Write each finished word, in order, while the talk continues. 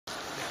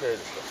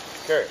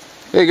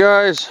Hey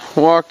guys,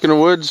 walking the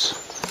woods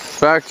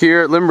back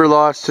here at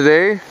Limberlost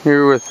today.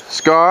 Here with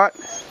Scott,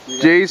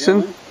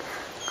 Jason,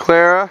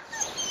 Clara,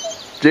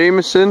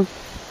 Jameson,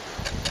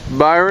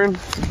 Byron,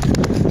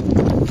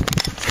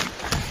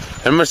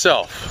 and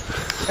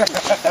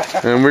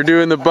myself. And we're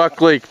doing the Buck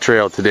Lake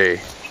Trail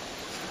today.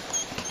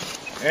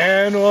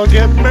 And we'll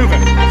get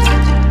moving.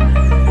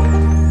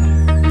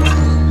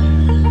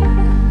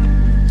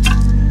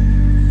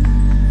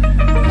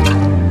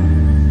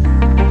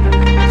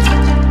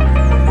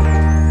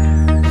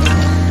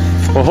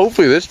 Well,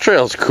 hopefully this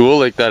trail's cool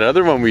like that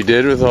other one we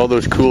did with all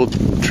those cool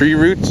tree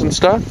roots and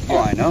stuff. Oh,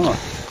 I know.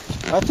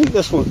 I think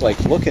this one, like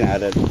looking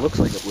at it, looks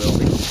like it will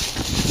be. Maybe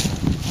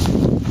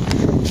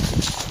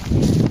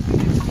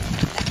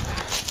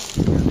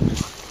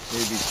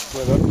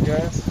split up,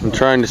 guys. I'm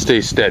trying to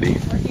stay steady.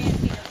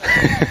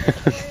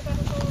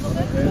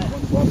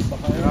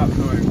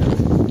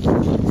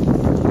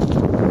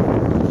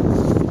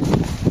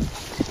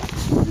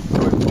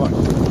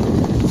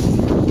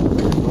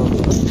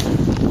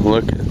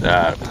 Look at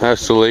that.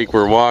 That's the lake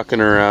we're walking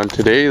around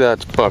today.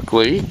 That's Buck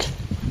Lake.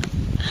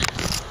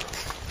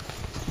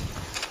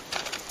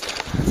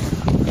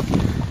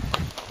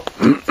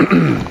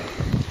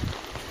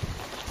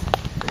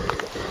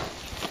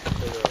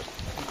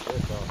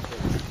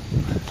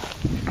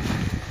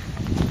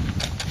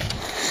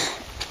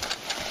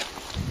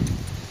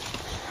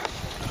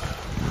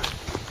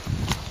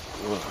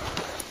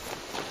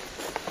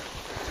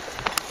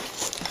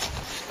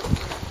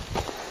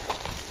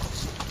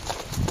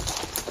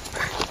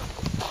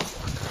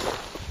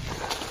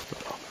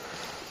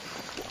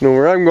 Know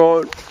where I'm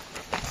going.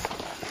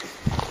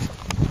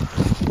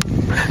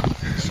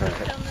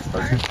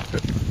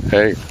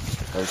 Hey.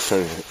 I was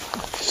trying to.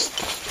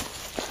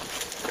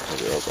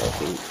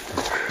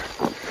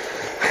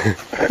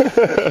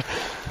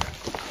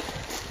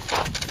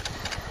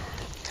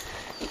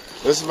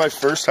 This is my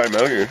first time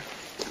out here.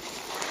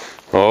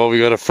 Oh, we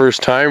got a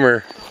first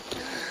timer.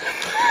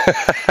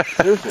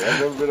 Seriously, I've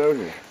never been out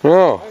here.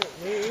 Oh.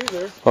 Me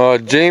either. Oh,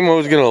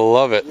 J-Mo's gonna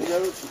love it.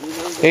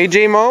 Hey,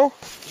 J-Mo.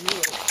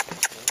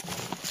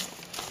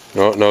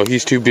 No,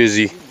 he's too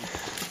busy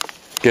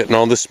getting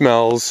all the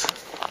smells.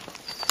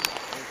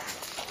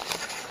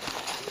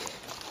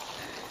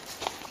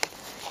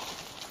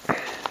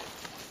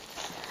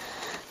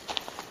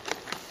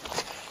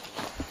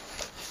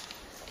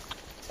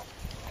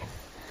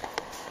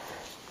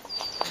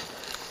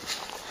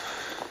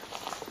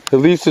 At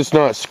least it's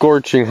not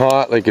scorching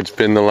hot like it's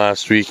been the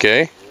last week,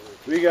 eh?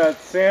 We got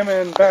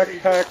salmon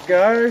backpack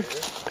guy.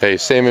 Hey,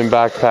 salmon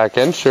backpack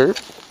and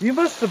shirt. You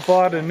must have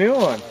bought a new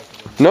one.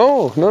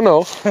 No.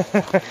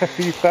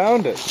 You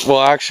found it.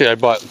 Well, actually, I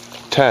bought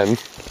 10. A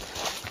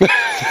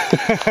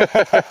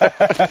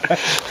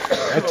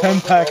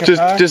 10-pack.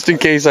 Just in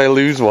case I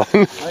lose one.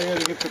 I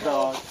gotta get the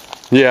dog.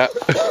 Yeah.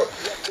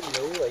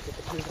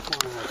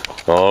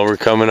 Oh, we're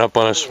coming up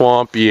on a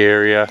swampy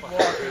area.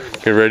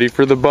 Get ready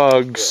for the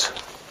bugs.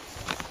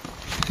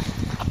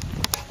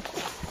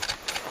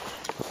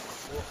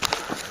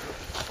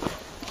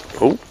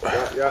 Oh.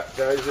 Yeah,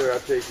 guys, I'll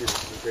take your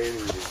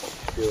container to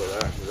deal with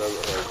that, because I'm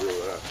not going to deal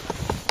with that.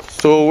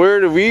 So where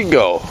do we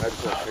go? I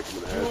just want to pick him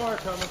in the head. More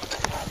coming.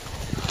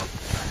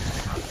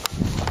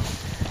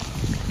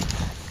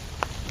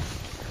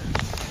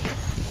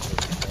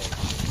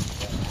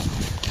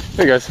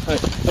 Hey guys. Hi.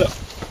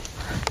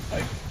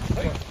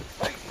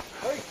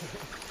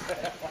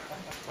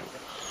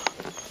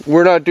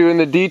 We're not doing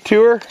the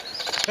detour?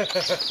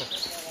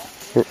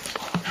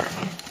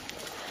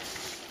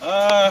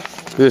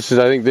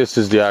 I think this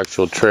is the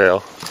actual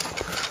trail.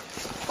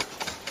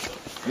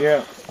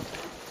 Yeah.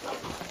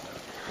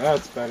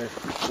 That's better.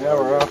 Now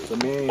we're off the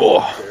main.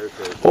 Oh,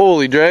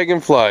 holy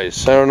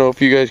dragonflies. I don't know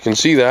if you guys can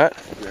see that.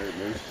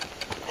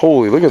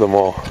 Holy, look at them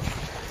all.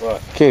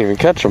 What? Can't even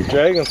catch them.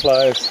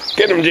 Dragonflies.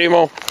 Get them,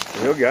 J-Mo.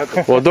 He'll get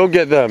them. Well, don't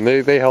get them.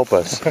 They help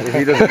us.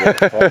 He doesn't get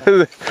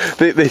them.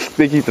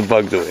 they keep the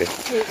bugs away.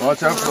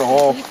 Watch out for the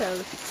hole.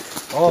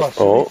 Oh,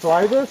 should we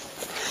fly this?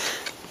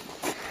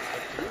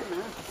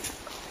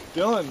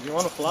 Dylan, do you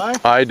want to fly?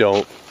 I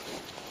don't.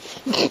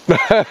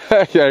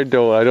 I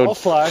don't. I'll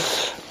fly.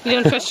 You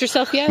don't trust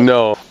yourself yet?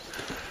 No.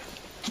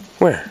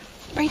 Where?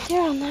 Right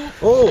there on that.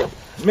 Oh,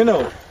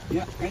 minnow.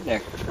 Yeah, right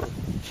there.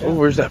 Oh,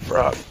 where's that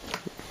frog?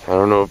 I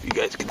don't know if you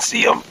guys can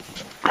see him.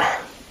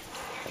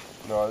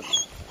 No,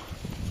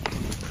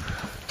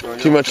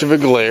 Too much of a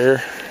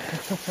glare.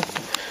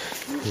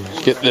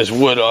 Let's get this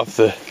wood off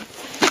the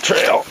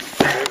trail.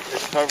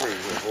 it covers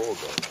the hole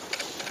though.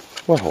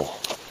 What hole?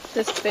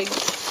 This big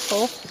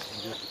hole.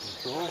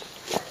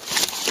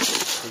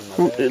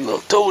 Ooh, there's a little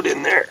toad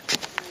in there.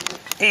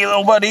 Hey,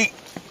 little buddy.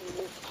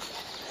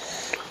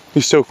 It'd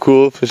be so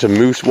cool if there's a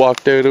moose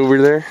walked out over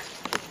there.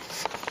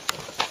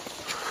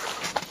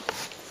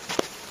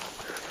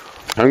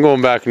 I'm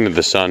going back into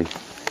the sun.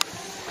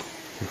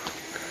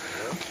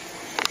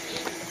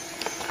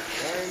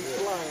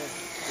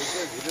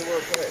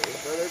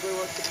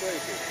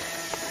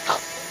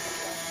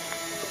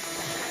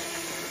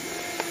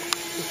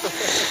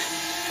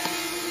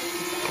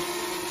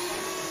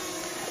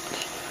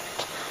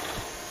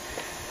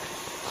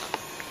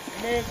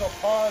 may as well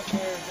pause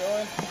there,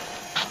 Dylan.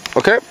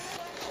 Okay.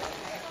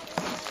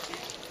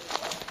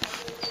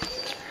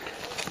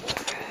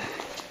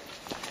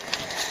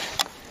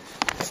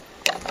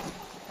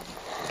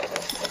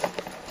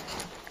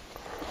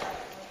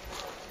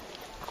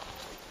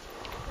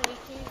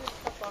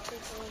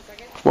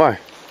 Why?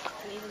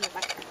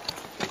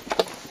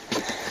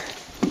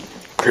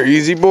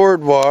 Crazy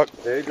boardwalk.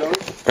 Hey, don't.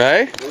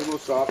 Hey? They will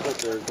stop up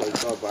there and like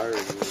saw Byron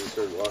and they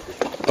started walking.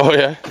 Oh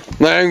yeah.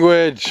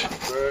 Language.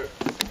 Right.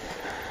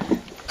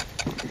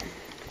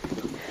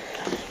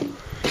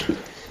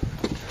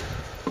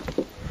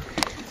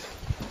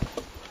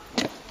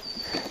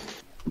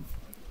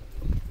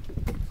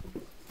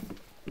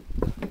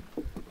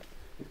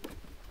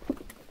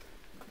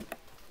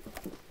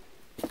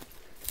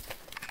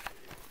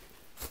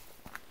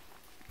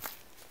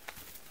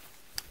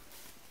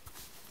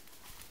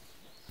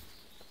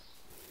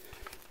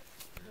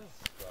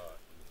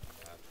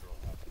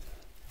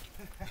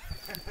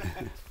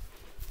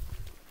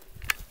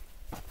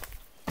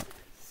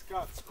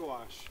 Scott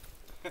squash.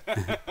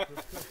 Come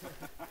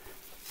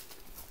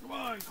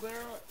on,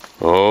 Clara.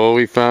 Oh,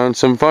 we found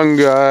some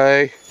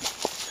fungi.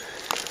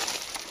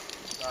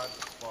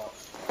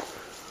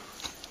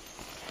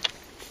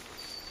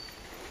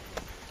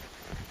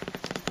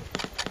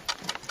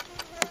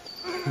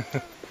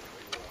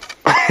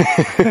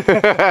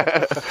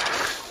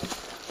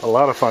 A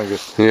lot of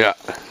fungus. Yeah.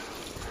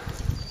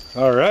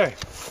 All right.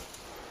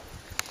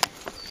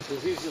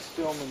 Because he's just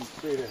filming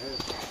straight ahead.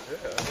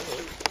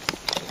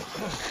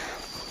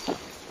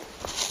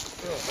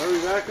 Are we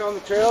back on the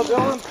trail,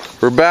 Dylan?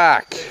 We're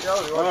back.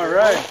 All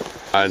right.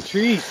 On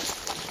Tree. You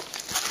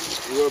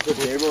want to put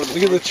the neighbor on the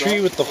Look at the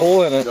tree with the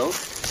hole in it. Don't?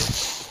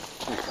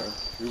 Okay.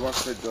 We want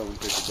to sit down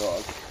and take the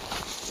dog.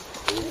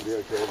 We can be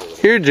okay with it.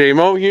 Here,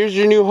 JMO. Here's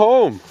your new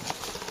home.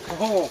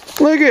 Oh,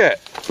 Look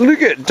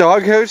at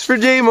doghouse for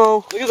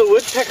JMO. look at the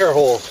woodpecker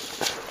hole.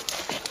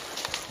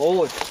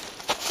 Holy.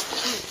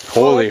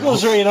 Holy. It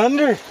goes right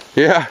under.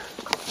 Yeah.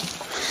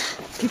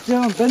 Get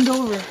down, bend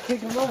over,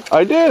 take a look.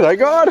 I did. I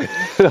got it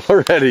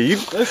already.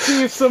 Let's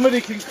see if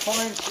somebody can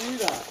climb through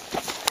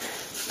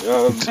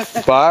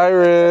that.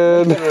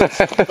 Byron.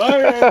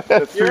 Byron,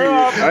 you're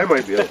up. I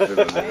might be able to fit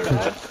on there.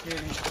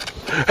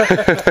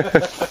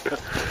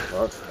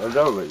 I'm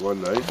down like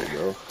one night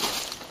ago.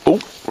 Oh.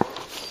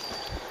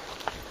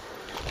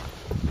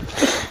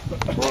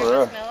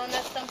 Alright.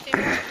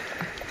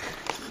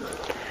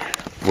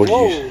 What do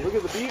Whoa, you? look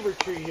at the beaver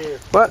tree here.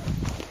 What?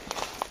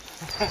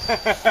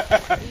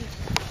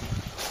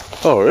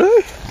 Oh,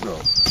 really? No.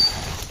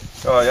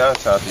 Oh yeah,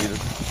 it's half eaten.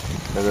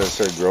 And then it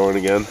started growing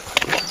again.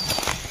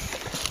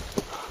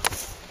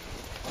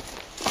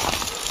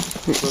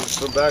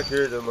 From back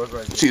here it didn't look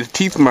like it. See the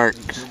teeth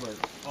marks.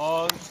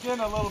 Oh, it's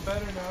getting a little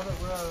better now that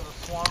we're out of the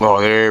swamp. Oh,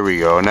 there we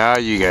go. Now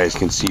you guys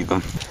can see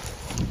them.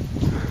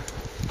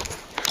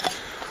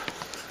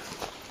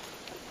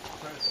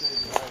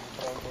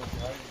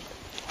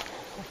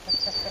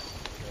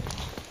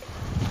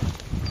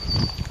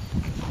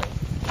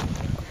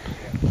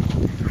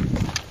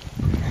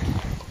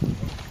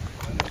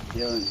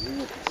 Dylan, you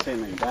got the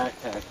salmon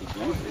backpack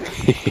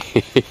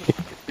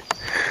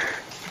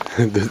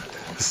again. The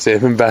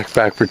salmon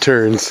backpack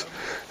returns.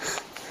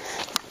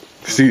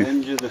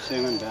 Revenge of the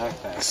salmon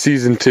backpack.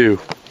 Season 2.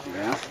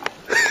 Yeah.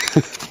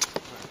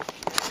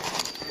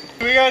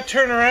 We gotta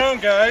turn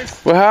around, guys.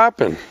 What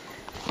happened?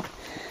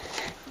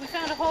 We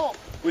found a hole.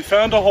 We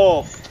found a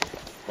hole.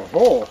 A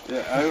hole?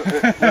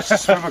 Yeah, let's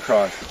just swim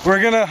across.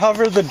 We're gonna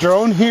hover the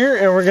drone here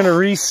and we're gonna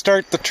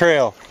restart the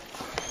trail.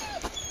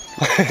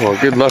 Well,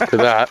 good luck to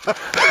that.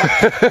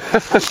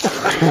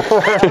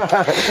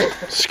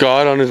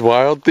 Scott on his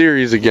wild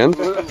theories again.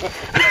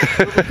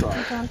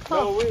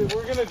 No,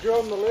 we're gonna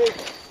drone the lake.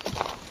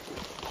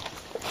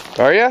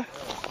 Are ya?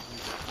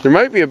 There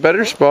might be a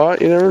better spot,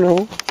 you never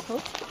know.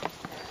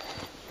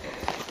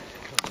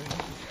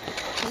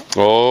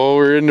 Oh,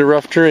 we're into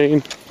rough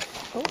terrain.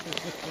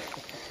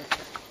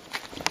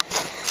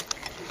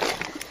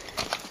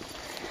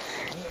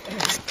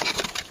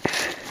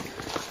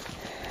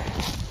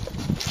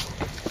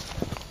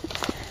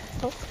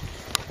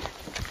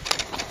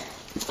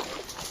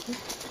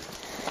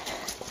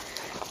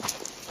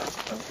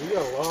 We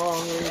got a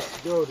long ways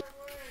to go.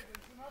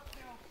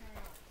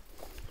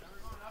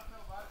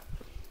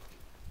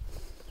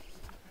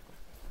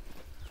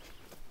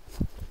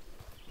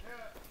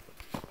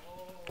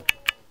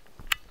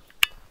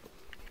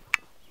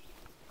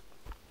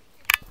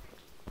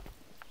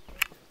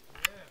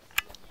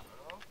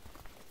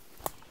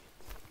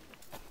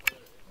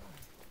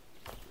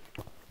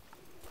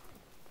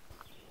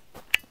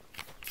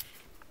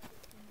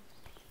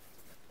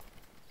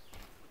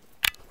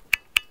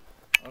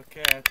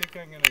 Okay, I think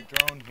I'm gonna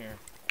drone here.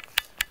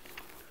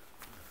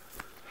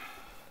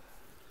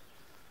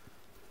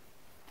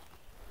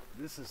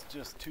 This is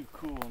just too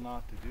cool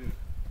not to do.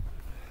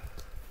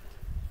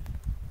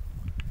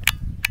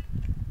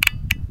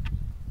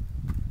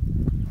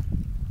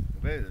 I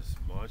bet there's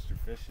monster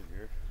fish in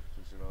here.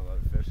 Since you're not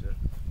allowed to fish it.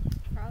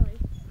 Probably.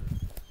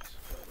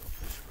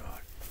 Fish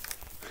rod.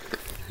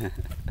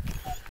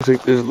 I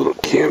think there's a little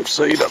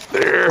campsite up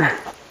there.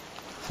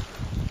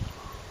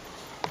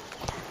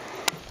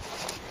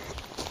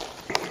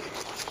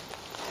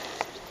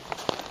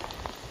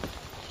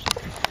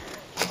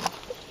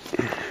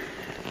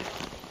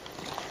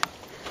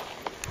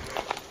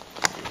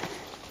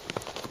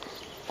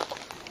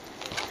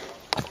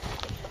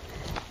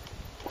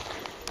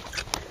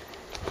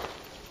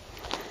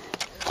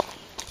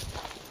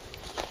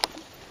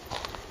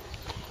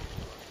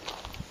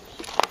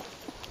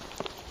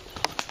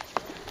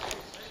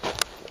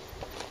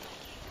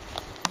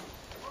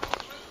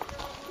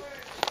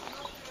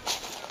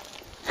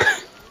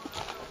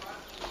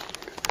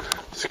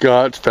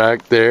 Scott's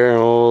back there,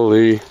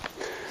 holy.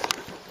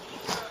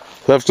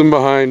 Left him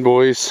behind,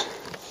 boys.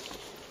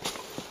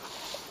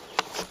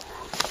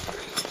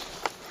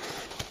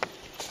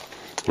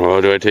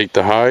 Oh, do I take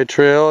the high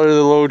trail or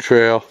the low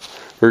trail?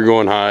 We're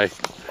going high.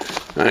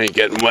 I ain't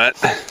getting wet.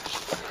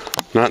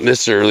 Not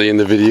this early in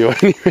the video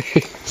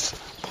anyways.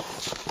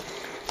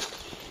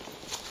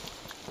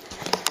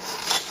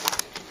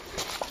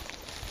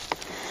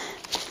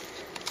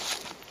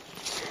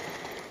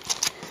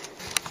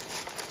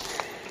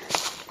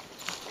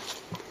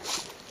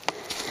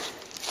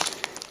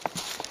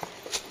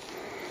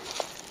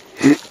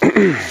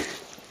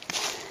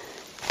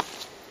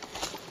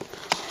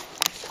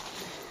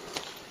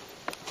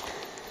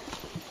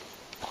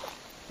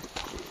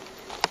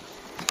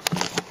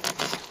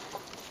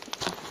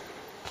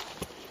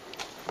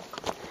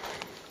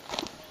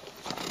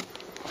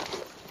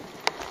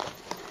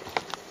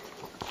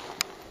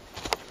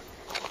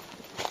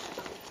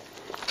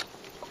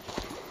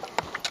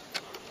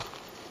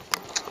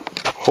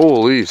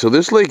 Holy, so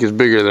this lake is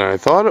bigger than I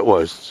thought it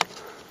was.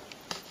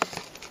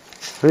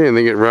 I didn't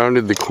think it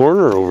rounded the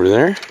corner over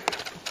there.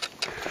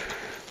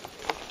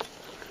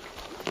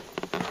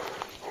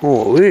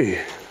 Holy.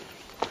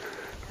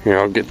 Here,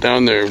 I'll get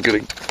down there and get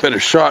a better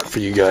shot for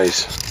you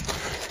guys.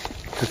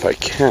 If I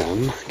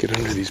can, get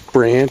under these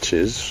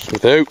branches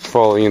without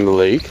falling in the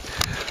lake.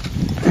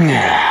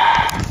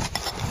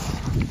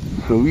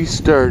 So we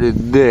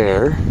started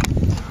there.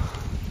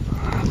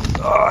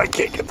 Oh, I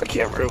can't get the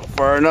camera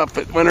far enough.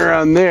 It went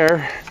around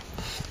there.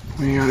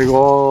 We gotta go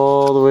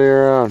all the way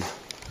around.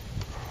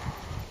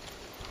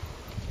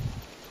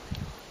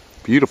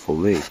 Beautiful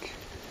lake.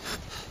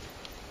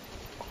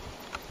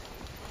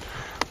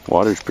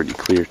 Water's pretty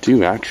clear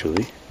too,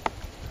 actually.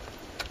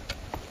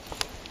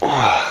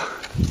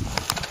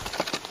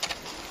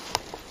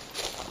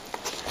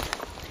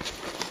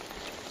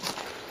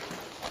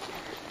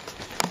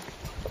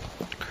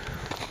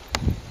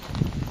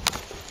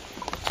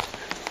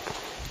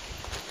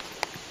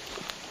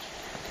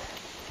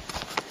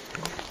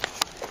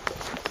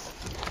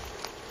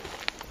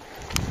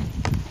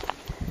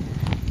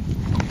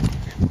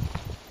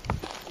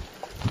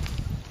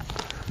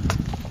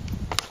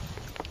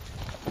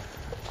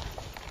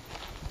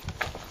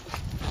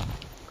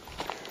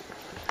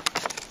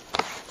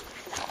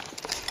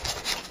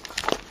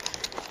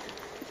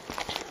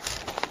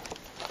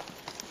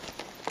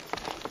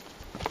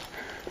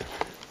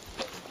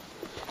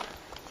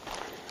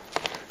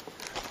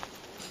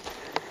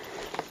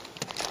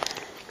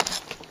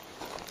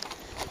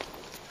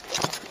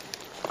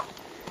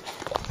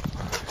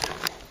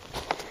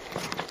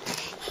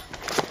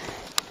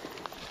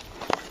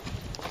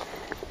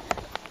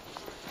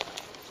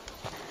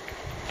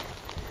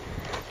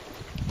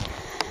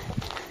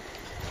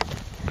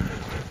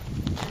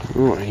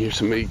 Oh, I hear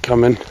somebody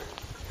coming.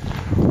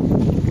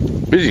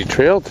 Busy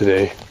trail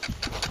today.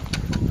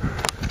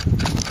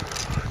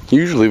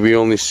 Usually we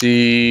only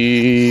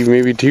see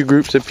maybe 2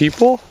 groups of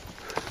people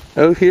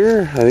out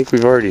here. I think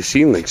we've already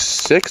seen like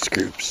 6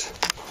 groups.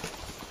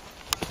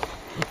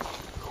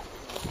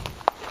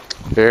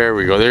 There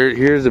we go.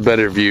 Here's a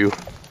better view.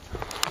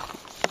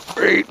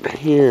 Right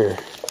here.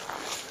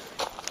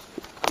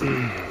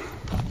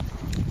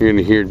 You're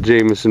gonna hear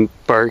Jameson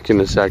bark in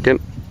a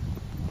second.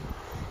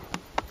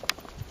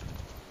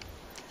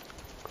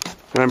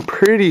 I'm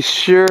pretty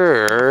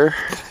sure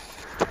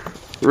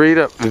right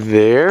up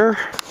there,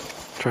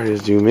 try to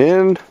zoom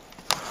in,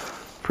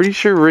 pretty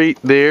sure right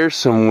there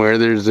somewhere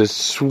there's a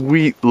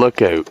sweet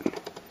lookout.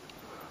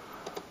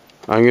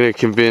 I'm going to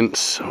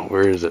convince,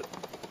 where is it?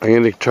 I'm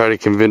going to try to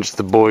convince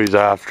the boys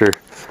after,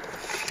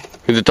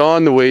 because it's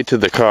on the way to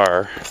the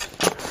car.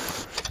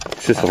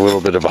 It's just a little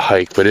bit of a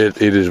hike, but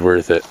it is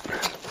worth it.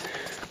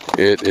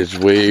 It is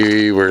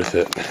way worth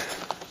it.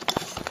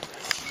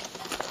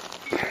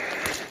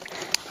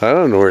 I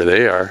don't know where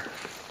they are.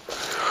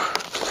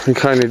 I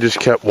kind of just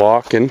kept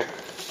walking.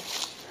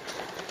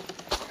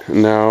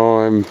 Now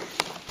I'm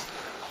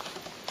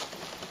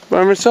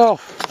by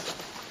myself.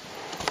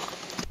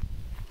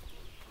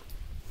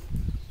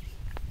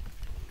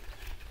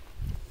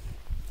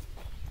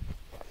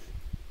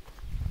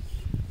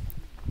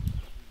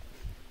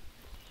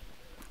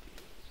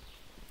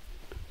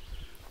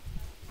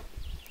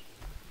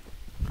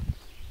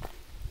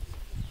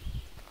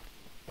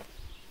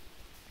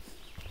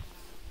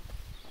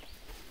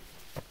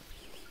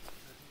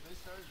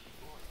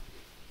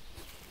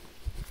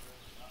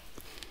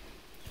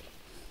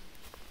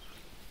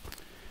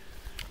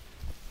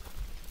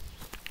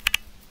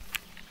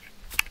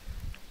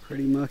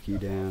 Pretty mucky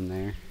down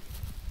there.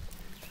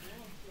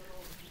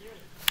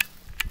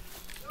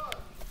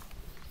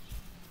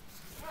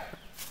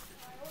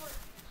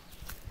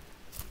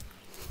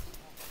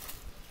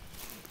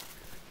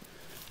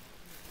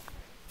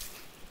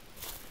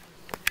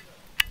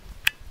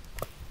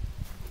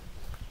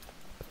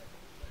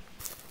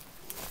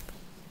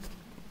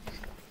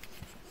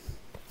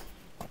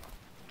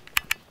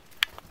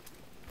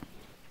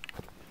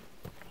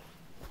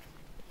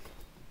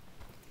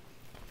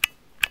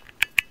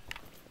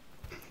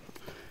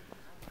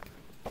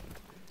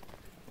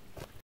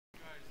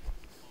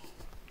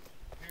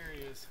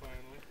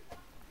 Finally.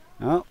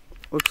 Oh,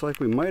 looks like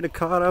we might have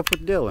caught up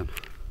with Dylan.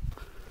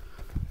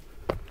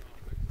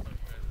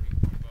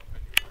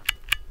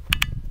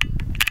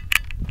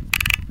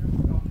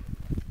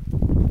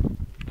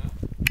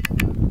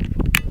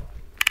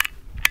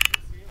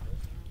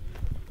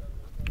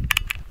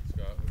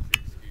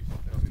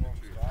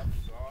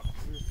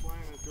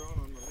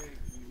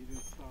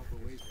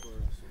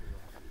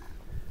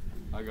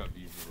 I got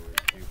views of the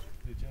lake too.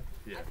 Did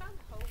you? Yeah.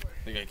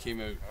 I think I came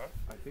out.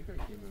 I think I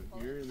came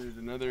out here. There's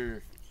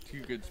another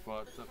 2 good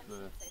spots up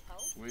the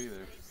way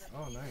there.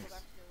 Oh,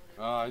 nice.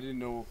 I didn't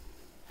know.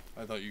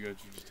 I thought you guys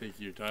were just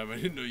taking your time. I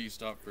didn't know you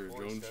stopped for a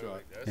drone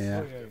shot.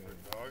 Yeah.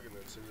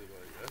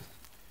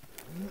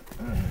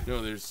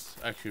 No, there's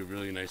actually a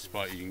really nice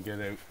spot you can get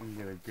out and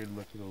get a good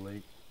look at the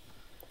lake.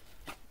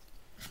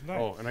 Nice.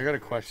 Oh, and I got a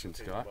question,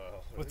 Scott.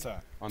 What's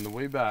that? On the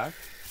way back,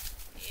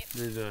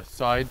 there's a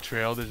side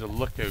trail. There's a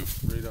lookout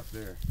right up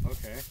there.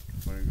 Okay.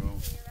 Want to go?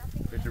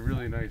 It's a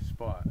really nice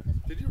spot.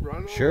 Did you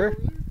run Sure. over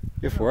there?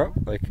 If we're up,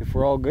 if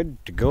we're all good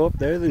to go up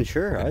there, then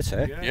sure, I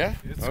say. Yeah?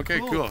 It's Okay,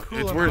 cool. It's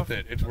enough. worth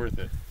it. It's worth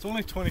it. It's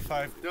only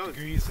 25 Dylan,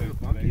 degrees is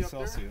it lucky up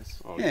there?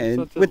 Celsius. Oh, Yeah, you're and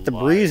such a with the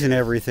breeze and liar.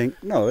 everything,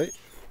 no, it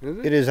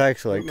Is is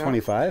actually Right like now?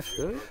 25.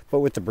 Really? But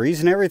with the breeze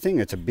and everything,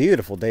 it's a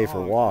beautiful day for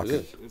Oh, walking. It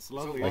is. It's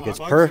lovely. Like The it's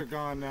bugs per- are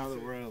gone now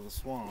that we're out of the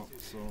swamp.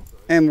 So,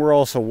 And we're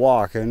also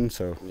walking,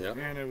 so. Yeah.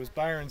 and it was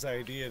Byron's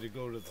idea to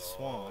go to the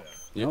swamp.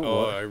 Yeah. Oh,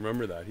 Oh, what? I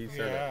remember that. He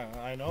said it.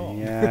 Yeah, I know.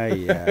 Yeah,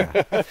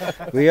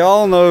 yeah. We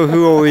all know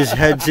who always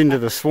heads into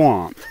the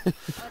swamp. I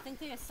think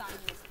they assign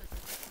you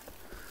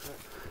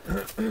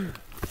a specific.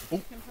 You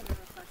can put a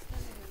request in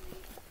and then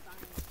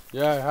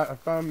they assign Yeah, I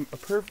found a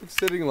perfect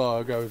sitting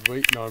log I was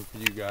waiting on for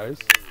you guys.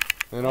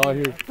 And all I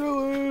hear is,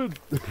 Dylan!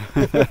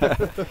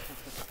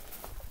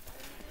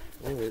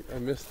 Oh, wait, I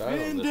missed that on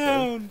Man this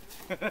down. one.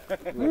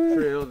 The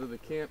trail to the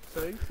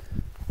campsite.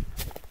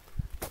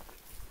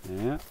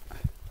 Yeah.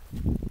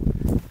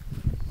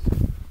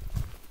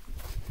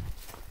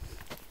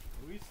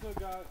 We still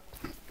got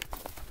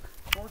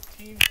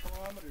 14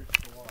 kilometers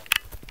to walk.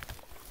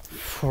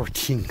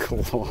 14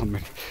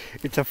 kilometers.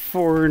 It's a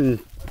 4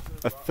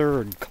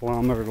 1/3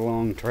 kilometer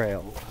long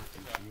trail.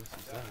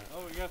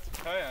 Oh, we got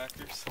some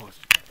kayakers.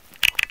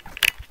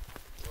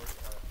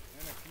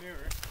 And a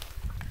canoer.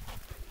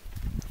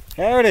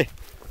 Howdy.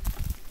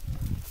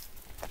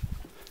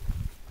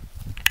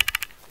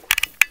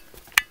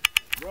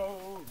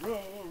 Row, row,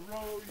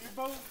 row your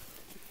boat.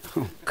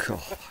 Oh, God.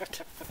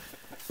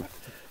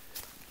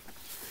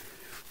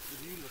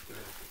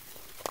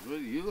 What are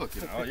you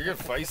looking at? You're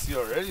getting feisty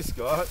already,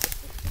 Scott.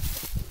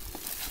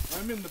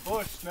 I'm in the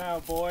bush now,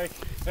 boy.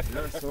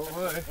 Yeah, so am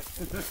I.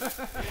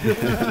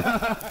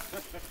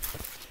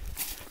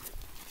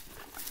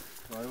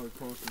 I look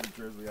close to the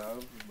Grizzly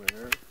Islands with my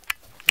hair.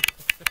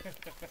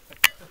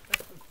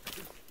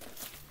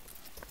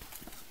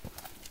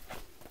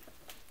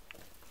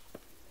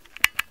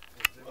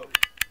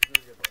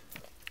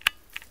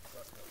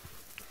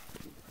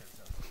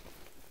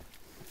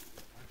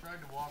 I tried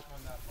to walk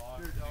on that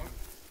log.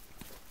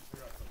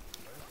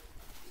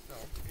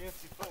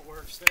 Fancy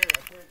footwork's there.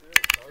 I can't do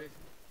it. Sorry.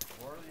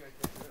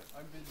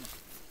 I'm busy.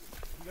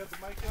 You got the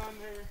mic on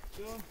there,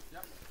 Dylan?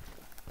 Yep.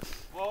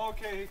 Well,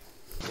 okay.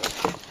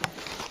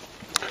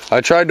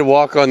 I tried to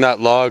walk on that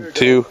log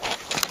too.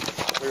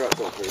 I got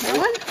something.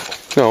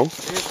 No,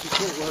 Fancy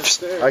footwork's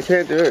there. I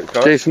can't do it,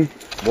 Scott. Jason,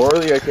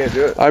 Morally, I can't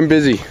do it. I'm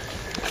busy.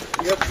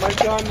 You got the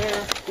mic on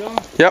there,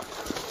 Dylan? Yep.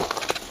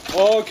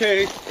 Well,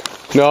 okay.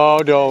 No,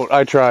 don't.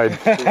 I tried.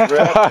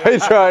 I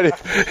tried it.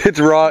 It's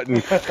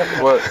rotten.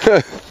 What?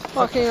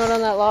 Walking out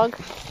on that log.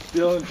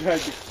 Dylan tried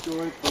to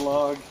short the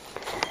log.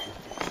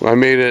 I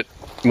made it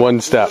one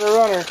step. The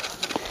runner.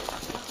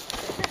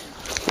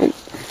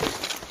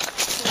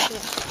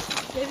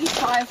 Maybe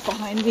 5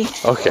 behind me.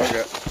 Okay.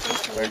 Okay.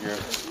 Thank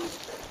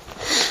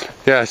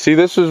you. Yeah, see,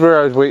 this is where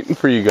I was waiting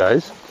for you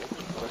guys.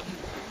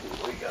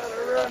 We got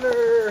a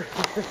runner.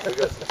 We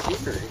got some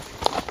scenery.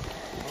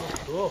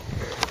 Cool.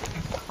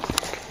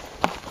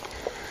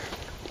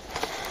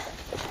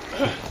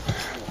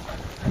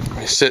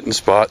 My sitting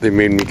spot they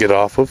made me get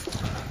off of.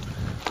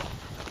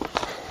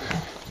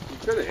 You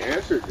could have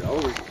answered, Joe.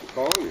 We were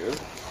calling you.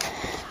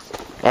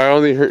 I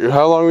only heard.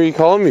 How long were you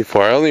calling me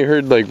for? I only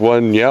heard like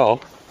one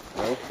yell.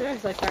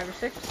 There's like 5 or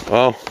 6.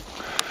 Oh.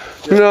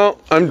 No,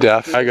 I'm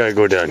deaf. I gotta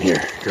go down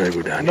here. Gotta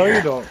go down No, here.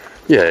 you don't.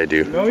 Yeah, I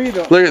do. No, you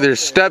don't. Look at there's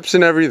steps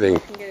and everything. You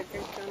can get a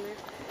drink down there.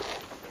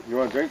 You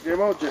want a drink,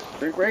 Jimmo?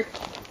 Drink break?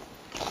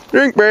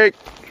 Drink break.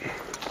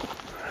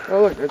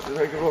 Oh look, that's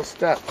like a little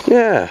step.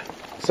 Yeah.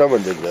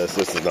 Someone did this.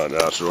 This is not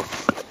natural.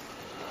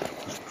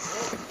 This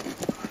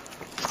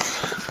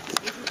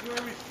is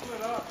where we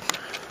split up.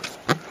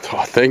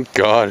 Oh, thank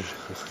God.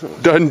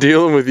 Done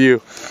dealing with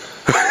you.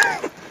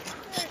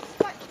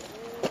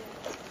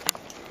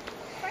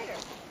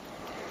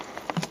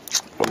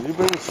 Did you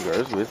bring the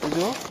cigars with you,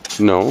 Joe?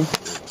 No.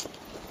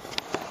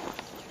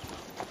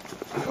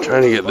 I'm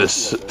trying to get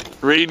this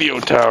radio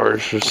tower, or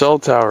cell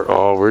tower.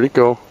 Oh, where'd it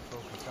go?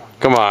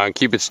 Come on,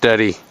 keep it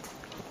steady.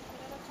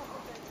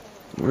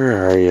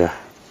 Where are you?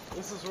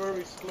 This is where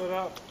we split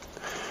up.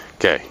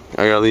 Okay,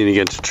 I gotta lean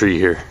against a tree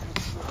here.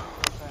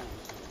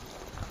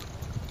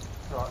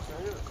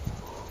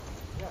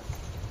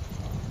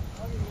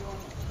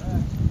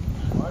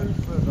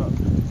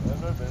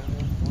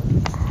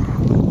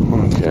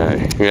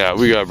 Okay, yeah,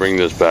 we gotta bring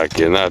this back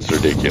in. That's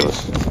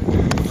ridiculous.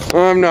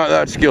 I'm not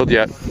that skilled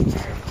yet.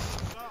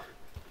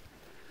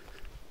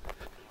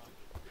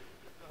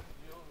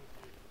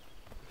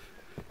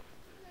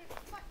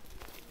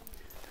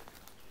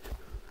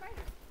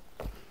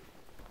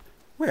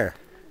 Where?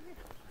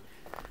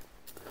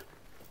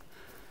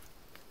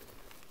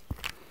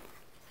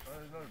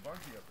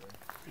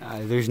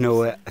 There's no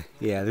way.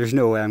 Yeah, there's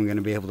no way I'm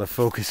gonna be able to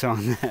focus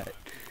on that.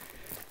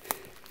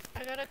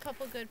 I got a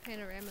couple good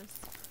panoramas.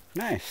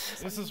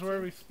 Nice. This is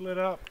where we split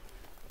up.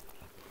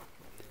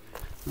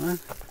 Well,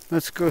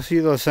 let's go see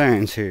those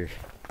signs here.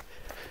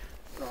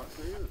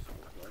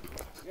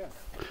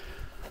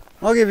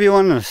 I'll give you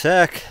one in a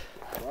sec.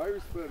 Why are we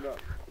splitting up?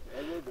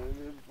 I've never been in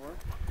here before.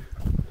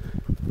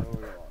 Oh,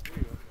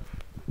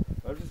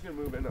 yeah. I'm just gonna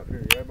move in up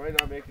here. I might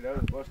not make it out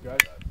of the bush, guys.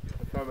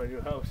 I found my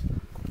new house.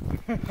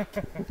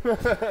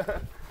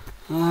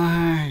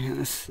 Alright,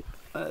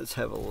 let's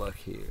have a look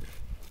here.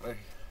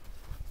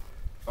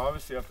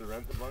 Obviously, you have to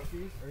rent the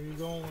monkeys. Are you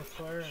going with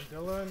Claire and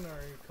Dylan, or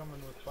are you coming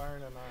with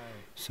Byron and I?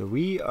 So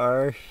we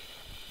are here.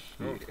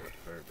 There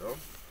you go.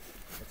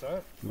 What's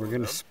that? We're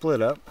gonna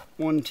split up.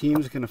 One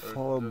team's gonna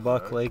follow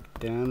Buck Lake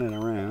down and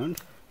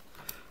around.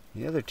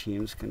 The other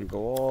team's gonna go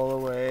all the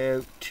way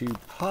out to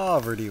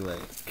Poverty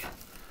Lake.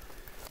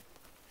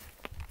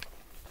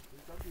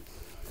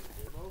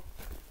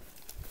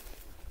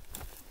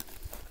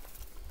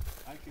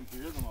 I can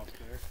hear them up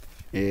there.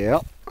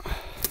 Yep.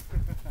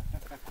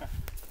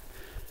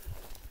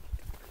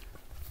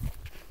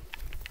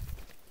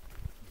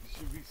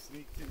 Should we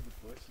sneak through the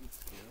bush and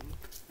scare them?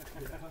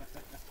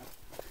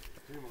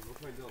 Come on, go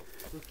find Dylan.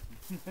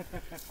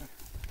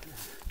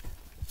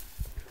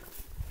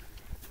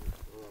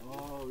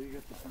 Oh, we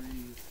get the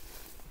breeze.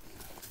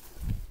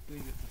 They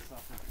get to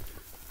suffer.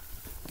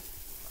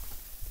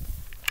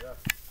 Yeah,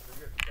 go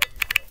get the buggy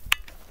tail.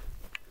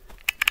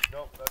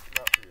 Nope, that's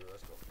not for you.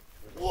 Let's go.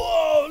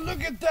 Whoa,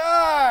 look at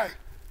that!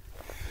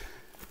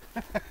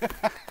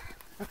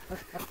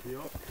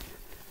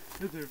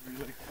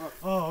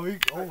 Oh,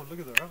 look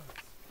at the rocks.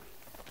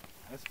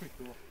 That's pretty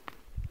cool.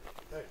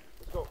 Hey,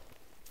 let's go.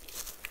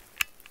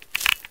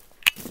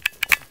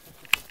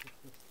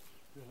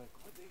 They're like,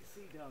 what do you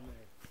see down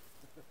there?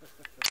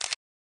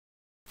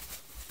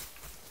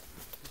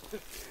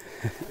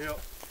 Heel.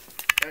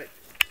 Hey,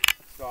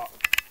 stop.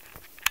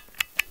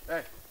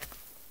 Hey,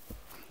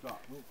 stop.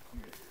 Move.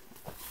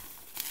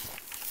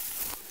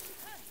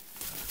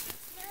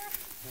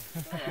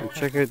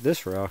 Check out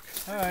this rock.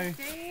 Hi.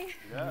 Hey.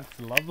 Yeah. It's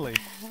lovely.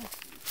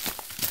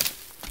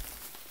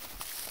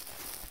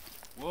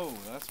 Whoa,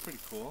 that's pretty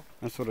cool.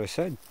 That's what I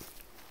said.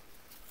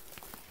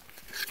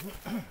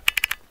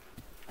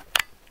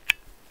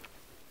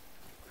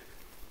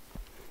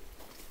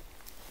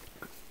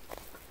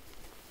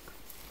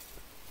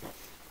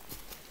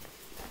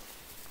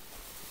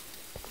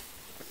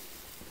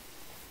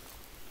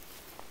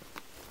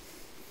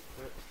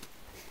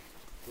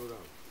 Go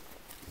down.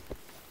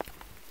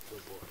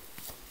 Good boy.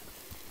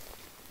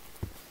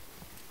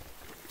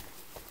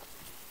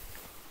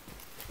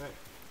 Hey.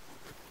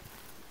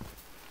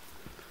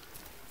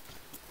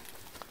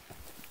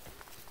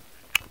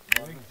 I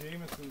think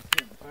Jameson's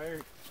getting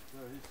tired.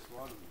 No, he's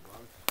swatting me,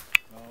 bud.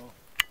 No.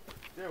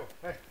 Joe,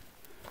 hey,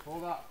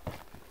 hold up.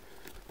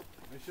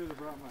 I should have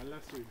brought my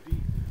lesser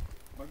deep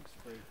bug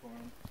spray for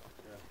him.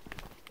 Yeah.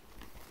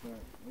 But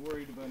I'm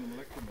worried about him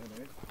licking it,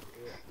 eh?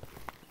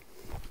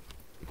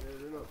 Yeah,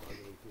 they're not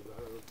bugging too bad. I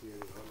don't see any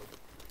on them.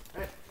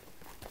 Hey,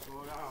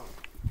 slow down.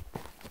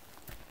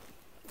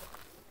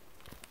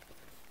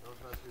 Don't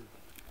touch his.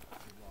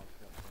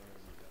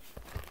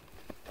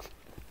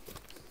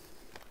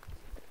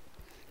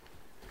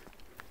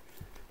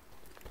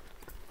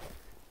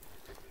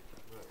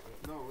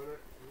 No, when it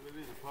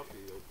is a puppy,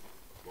 you'll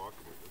walk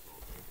him with this all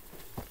day.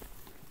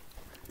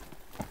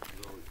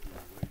 He'll always be way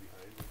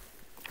behind you.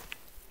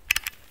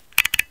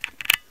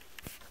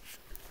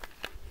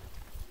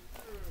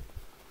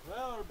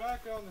 Well, we're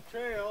back on the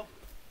trail.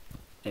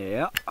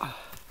 Yeah.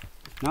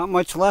 Not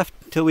much left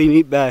till we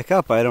meet back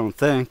up, I don't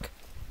think.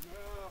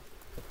 Well,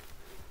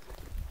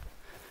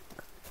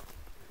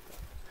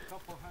 a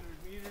couple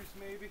 100 meters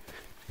maybe.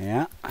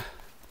 Yeah.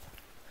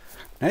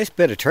 Nice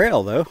bit of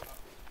trail though.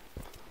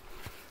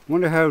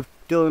 Wonder how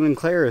Dylan and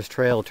Clara's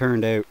trail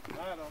turned out.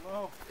 I don't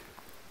know.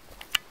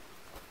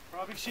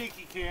 Probably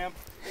shaky camp.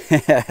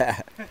 That's Look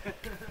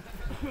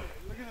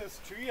at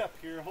this tree up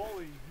here.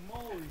 Holy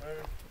moly.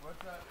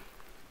 What's that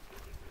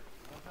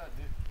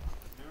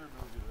newer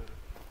movie with it?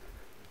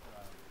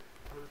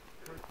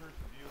 First person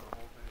view of the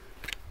whole thing.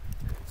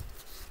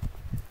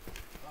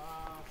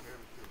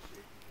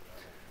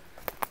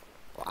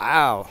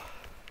 wow.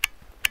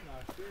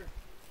 Not sure.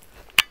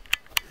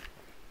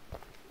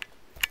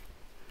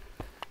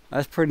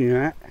 That's pretty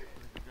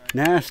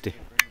nasty.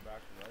 Bring it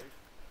back to life.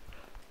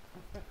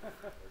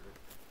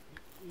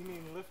 You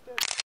mean lift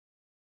it?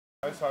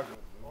 I was talking.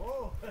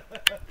 Oh. I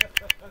thought you were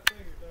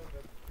talking about the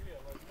tree.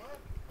 I'm like, what?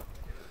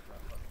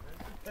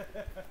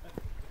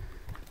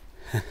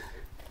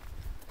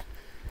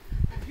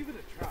 Give it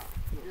a try.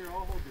 Here,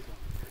 I'll hold this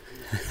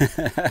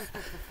on.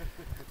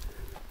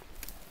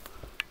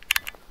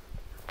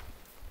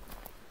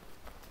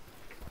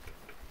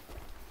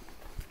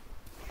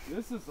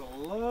 This is a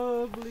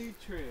lovely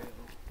trail.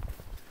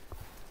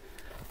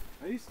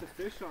 I used to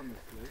fish on this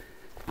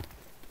lake.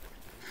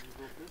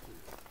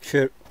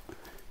 Should.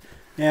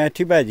 Yeah,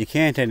 too bad you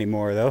can't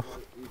anymore though.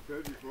 You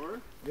tried before?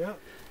 Yeah.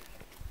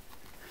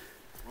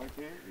 Why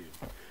can't you?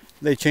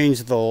 They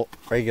changed the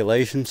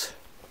regulations.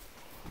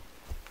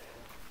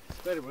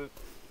 Better with.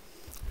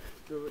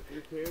 So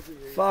you're camping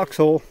here.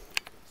 Foxhole.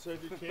 So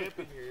if you're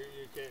camping here,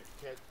 you can't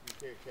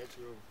catch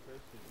your own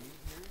fish to eat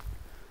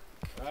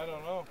here. I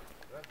don't know.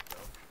 That's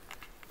dumb.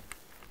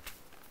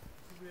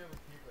 Should be able to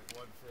keep like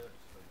one fish,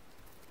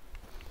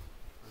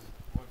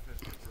 one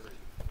fish per person.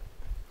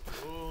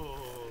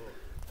 Oh,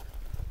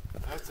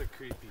 that's a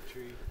creepy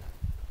tree.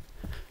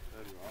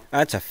 That'd be awesome.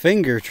 That's a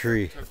finger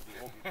tree. It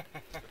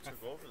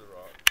took over the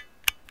rock.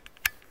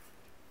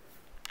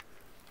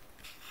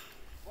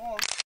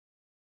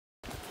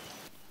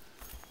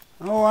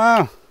 Oh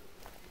wow.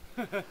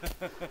 Yeah,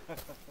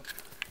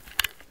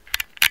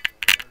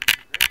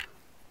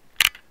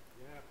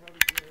 probably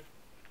good.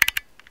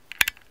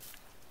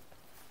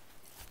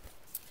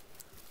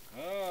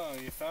 Oh,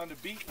 you found a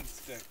beating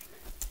stick.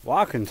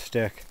 Walking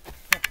stick.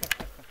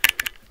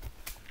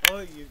 Oh,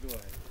 you go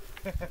ahead.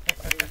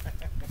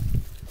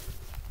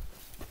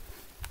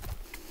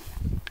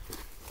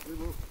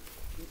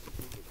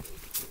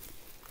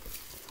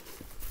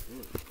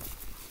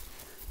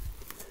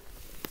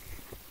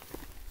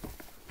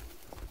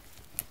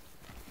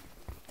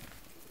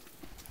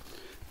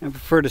 I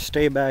prefer to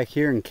stay back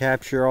here and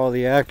capture all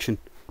the action.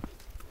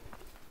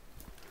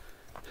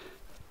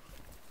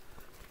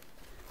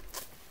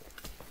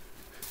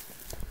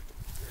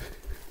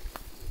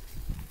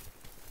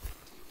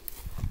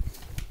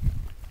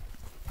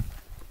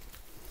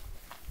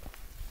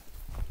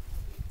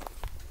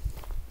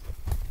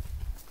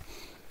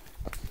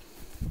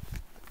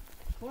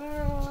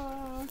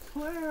 Clara,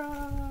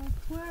 Clara,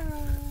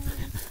 Clara,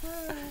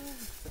 Clara.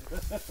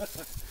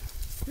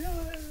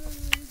 Dylan,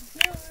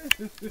 Dylan.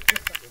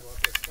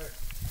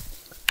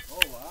 Oh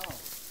wow.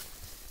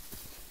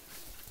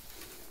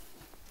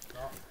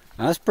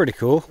 That's pretty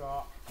cool.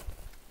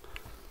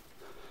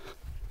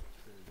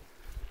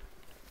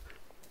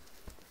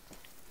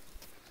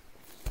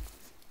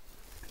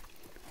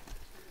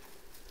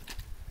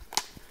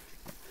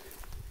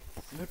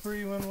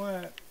 Slippery when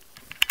wet.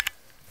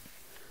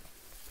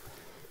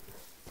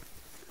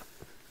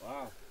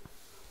 Wow.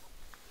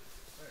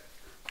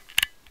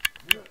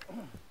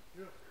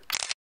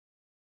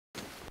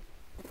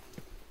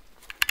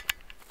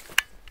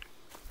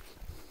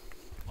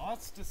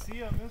 Lots to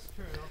see on this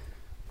trail.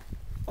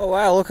 Oh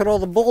wow, look at all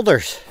the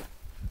boulders.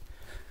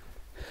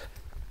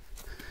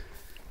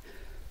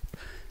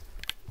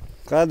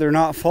 Glad they're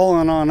not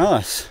falling on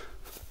us.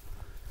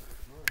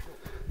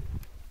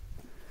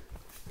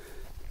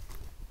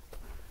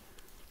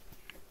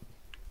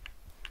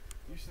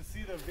 You should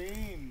see the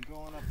vein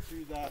going up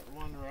through that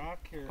one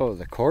rock here. Oh,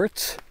 the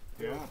quartz?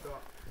 Yeah.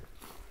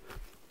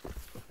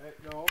 Hey,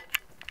 no.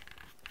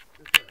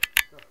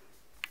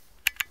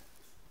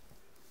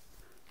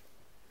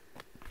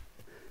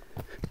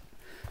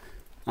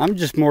 I'm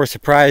just more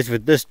surprised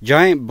with this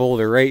giant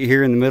boulder right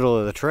here in the middle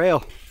of the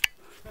trail.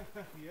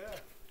 Yeah.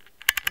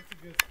 That's a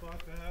good spot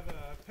to have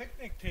a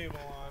picnic table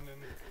on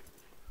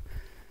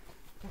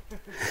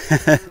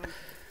and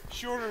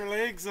shorter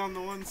legs on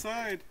the one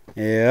side.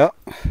 Yeah.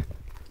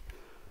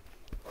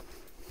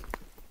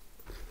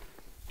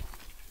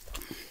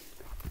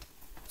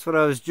 That's what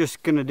I was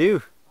just gonna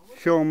do.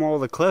 Show them all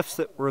the cliffs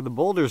that where the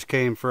boulders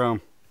came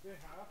from. They have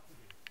to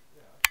be.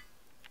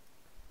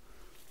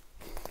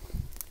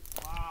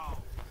 Yeah. Wow.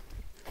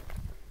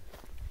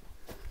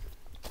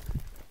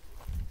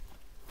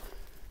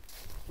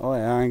 Oh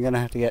yeah, I'm gonna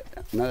have to get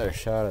another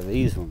shot of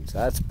these ones.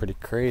 That's pretty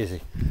crazy.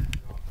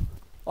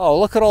 Oh,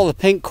 look at all the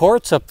pink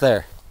quartz up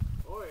there.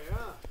 Oh yeah.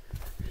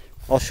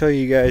 I'll show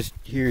you guys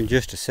here in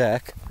just a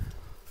sec.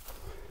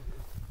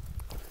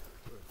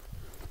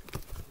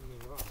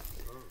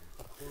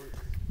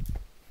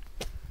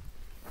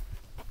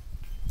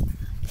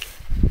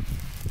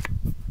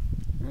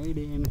 Right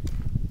in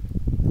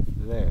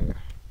there.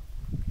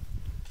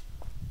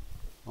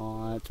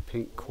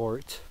 pink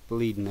quartz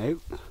bleeding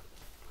out.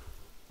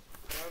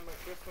 Found my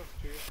Christmas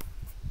tree.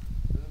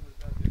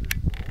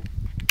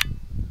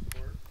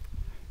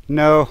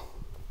 No.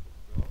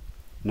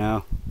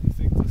 No. You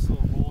think this will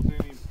hold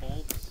any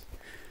bulbs?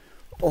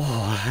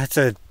 Oh,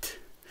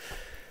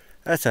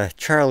 that's a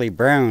Charlie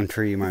Brown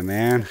tree, my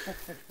man.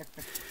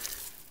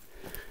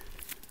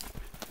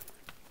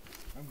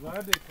 I'm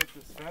glad they put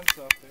this fence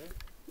up there.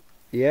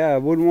 Yeah, I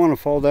wouldn't want to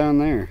fall down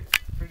there.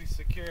 Pretty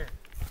secure.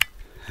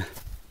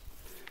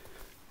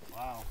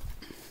 Wow.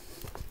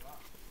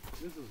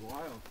 This is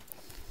wild.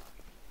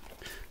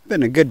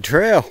 Been a good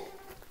trail.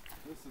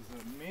 This is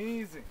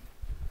amazing.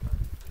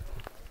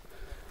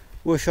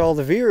 Wish all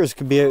the viewers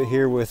could be out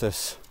here with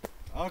us.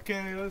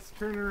 Okay, let's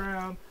turn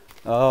around.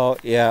 Oh,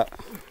 yeah.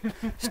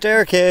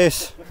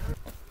 Staircase.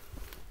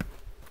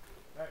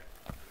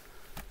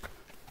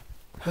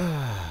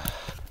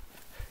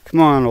 Come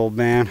on, old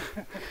man.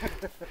 I'm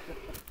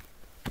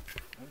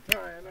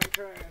trying.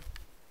 Right.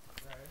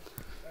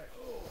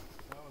 Oh,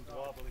 that one's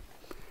wobbly.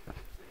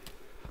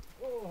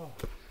 Oh.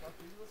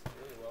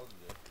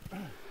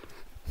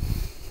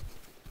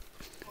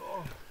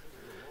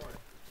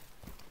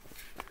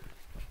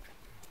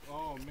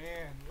 Oh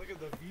man, look at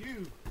the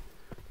view.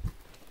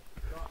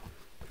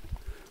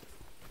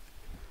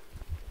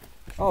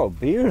 Oh,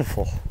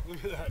 beautiful.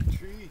 Look at that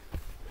tree.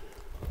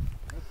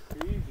 That's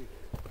crazy.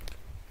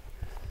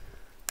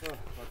 Oh,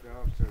 fuck,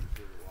 now I'm starting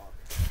to walk.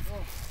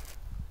 Oh.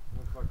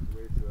 I'm fucking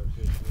way through that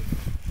shit.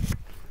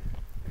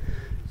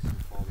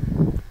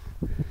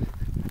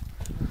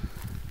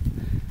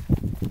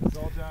 It's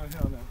all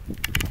downhill now.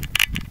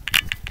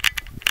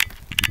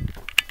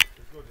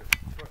 Let's go, Jim.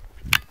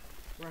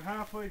 We're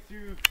halfway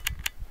through.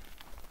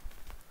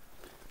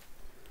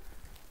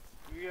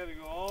 We gotta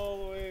go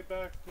all the way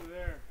back to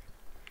there.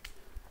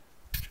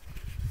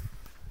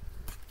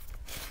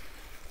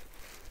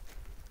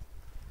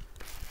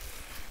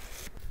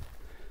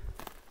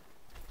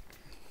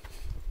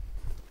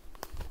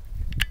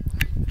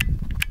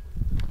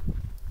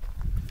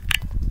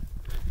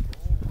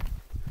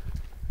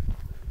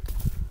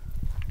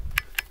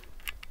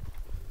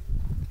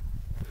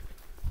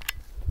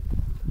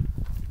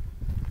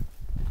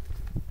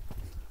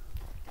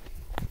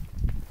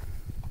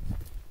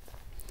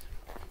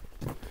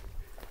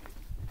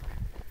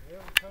 We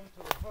haven't come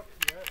to the hook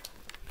yet.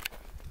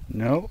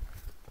 No.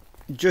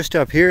 Just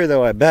up here,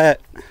 though, I bet.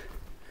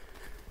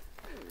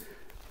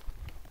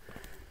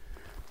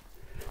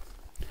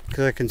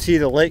 Because I can see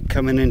the lake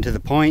coming into the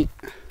point.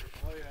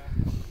 Oh yeah.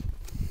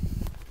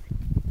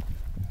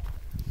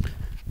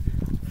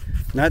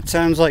 And that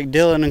sounds like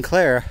Dylan and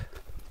Clara.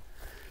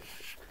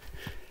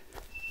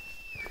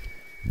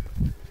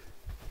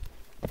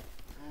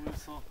 Oh,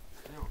 this will.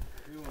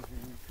 You won't hear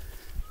me.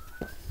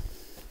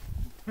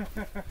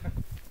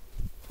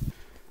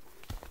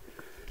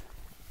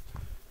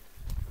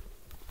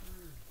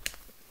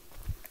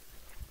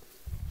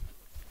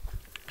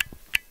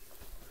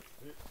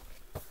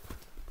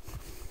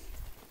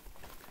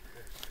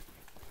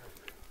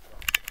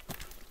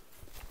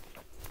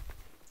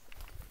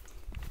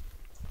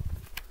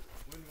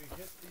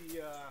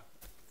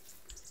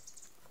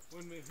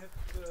 When we hit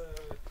the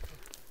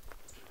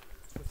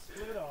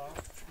split off,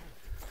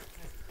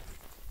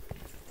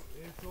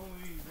 it's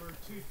only, we're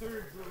 2/3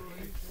 of the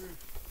way through.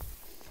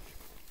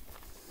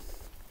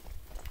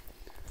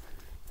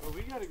 Well,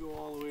 we gotta go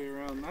all the way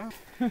around now.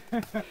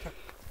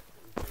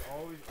 It's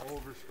always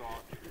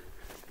overstocked.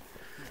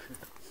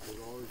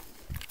 There's always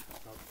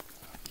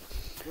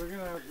We're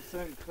gonna have to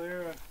send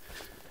Clara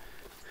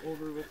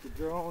over with the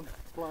drone,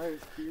 fly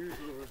his spears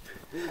over.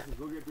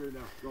 Go get there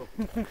now. Go.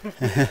 Go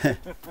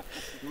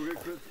get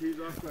Chris keys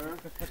off there.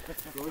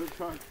 Go to the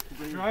truck.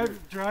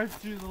 Drive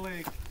through the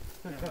lake.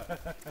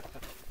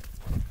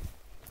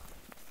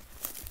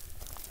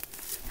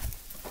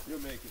 You'll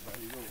make it,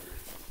 buddy. Don't worry.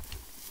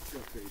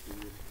 Got faith in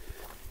you.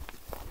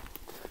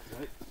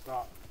 Right?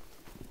 Stop.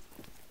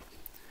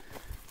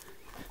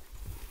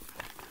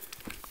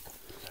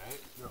 Okay.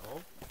 No.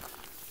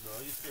 No,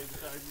 you stay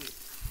beside me.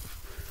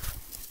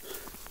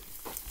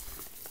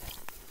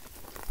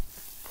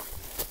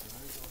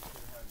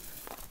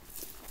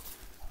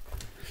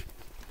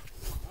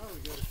 Oh, we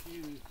got a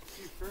few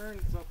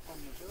ferns up on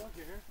the hill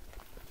here.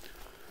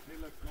 They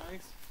look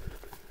nice.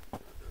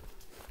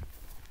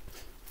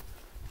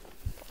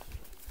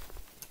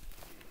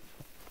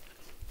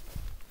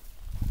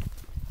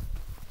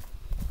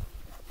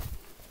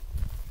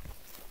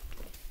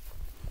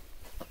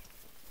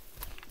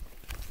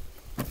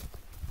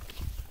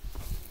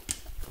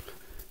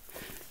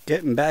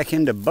 Getting back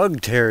into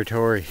bug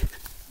territory.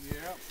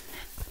 Yeah.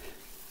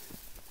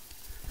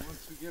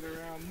 Once we get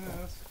around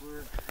this,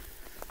 we'll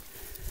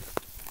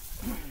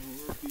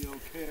be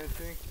okay, I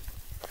think.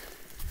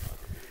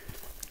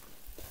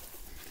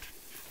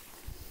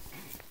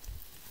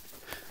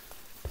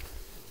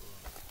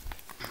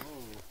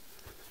 Oh.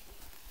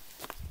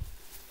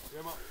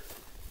 Come on.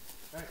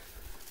 Hey.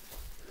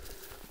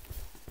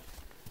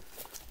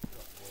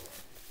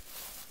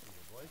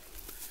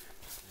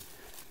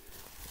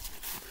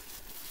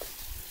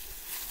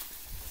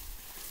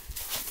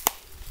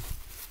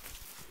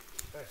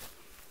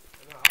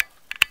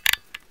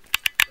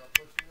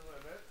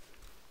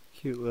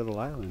 Cute little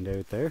island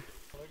out there.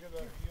 Look at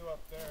that view up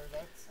there.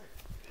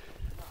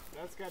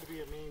 That's got to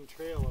be a main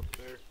trail up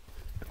there.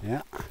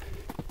 Yeah.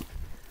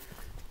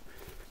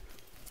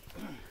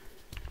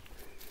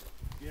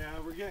 Yeah,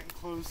 we're getting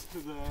close to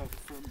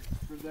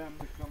for them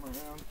to come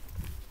around.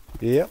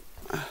 Yep.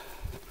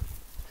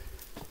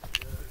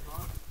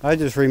 I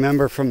just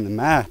remember from the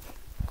map.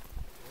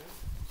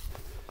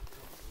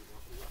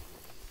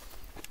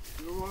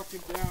 We're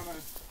walking down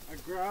a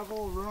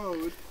gravel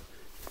road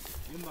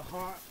in the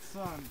hot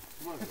sun.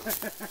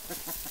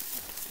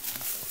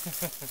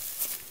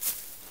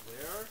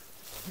 They are?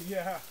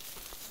 Yeah.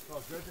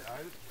 Oh, good.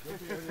 I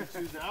didn't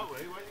choose that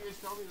way. Why didn't you guys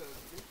tell me that?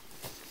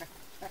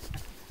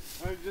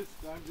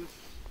 I'm just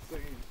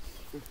saying.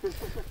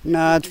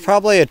 Nah, it's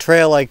probably a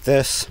trail like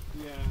this.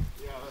 Yeah.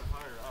 Yeah, that's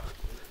higher up.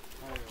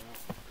 I don't know.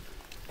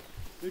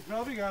 They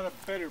probably got a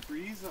better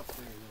breeze up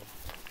there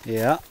though.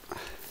 Yeah. Yeah,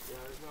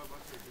 there's not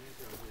much of a breeze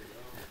down here.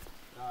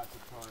 No. That's a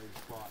prime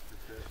spot for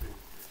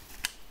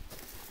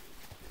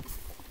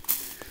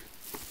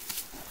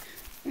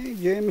fishing. Hey,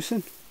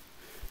 Jameson.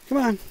 Come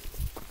on.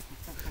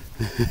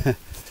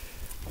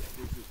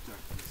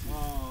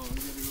 Oh, we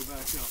gotta go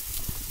back up.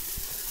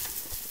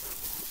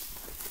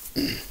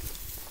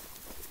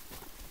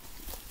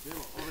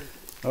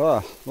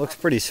 Oh, looks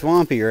pretty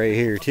swampy right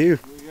here too.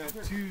 We got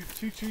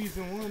two trees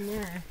in one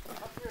there.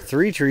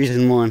 3 trees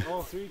in one.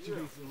 Oh, 3 trees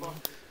in one.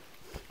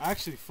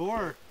 Actually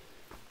 4.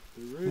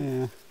 The root.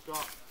 Yeah.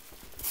 Stop.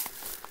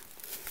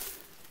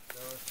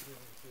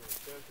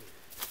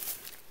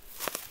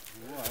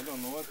 Oh, I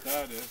don't know what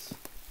that is.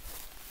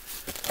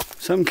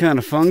 Some kind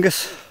of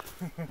fungus.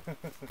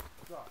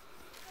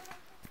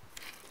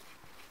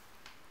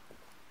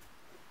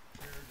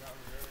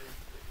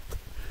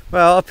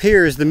 Well, up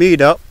here is the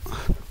meetup,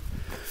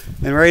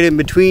 and right in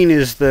between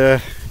is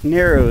the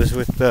narrows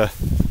with the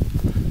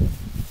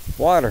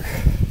water.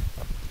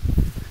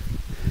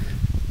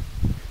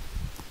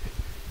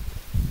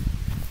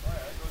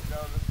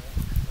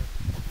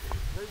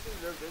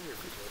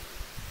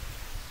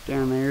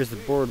 Down there is the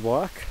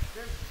boardwalk.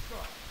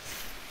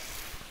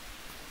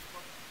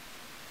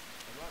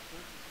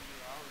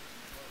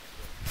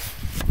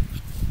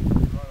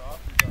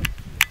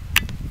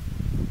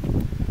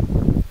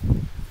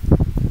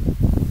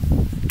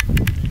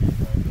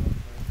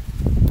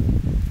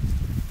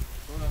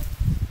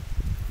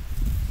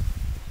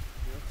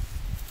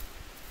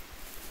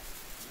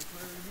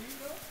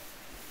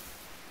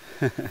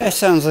 That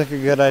sounds like a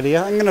good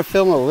idea. I'm going to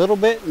film a little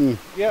bit and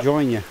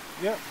join you.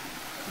 Yep.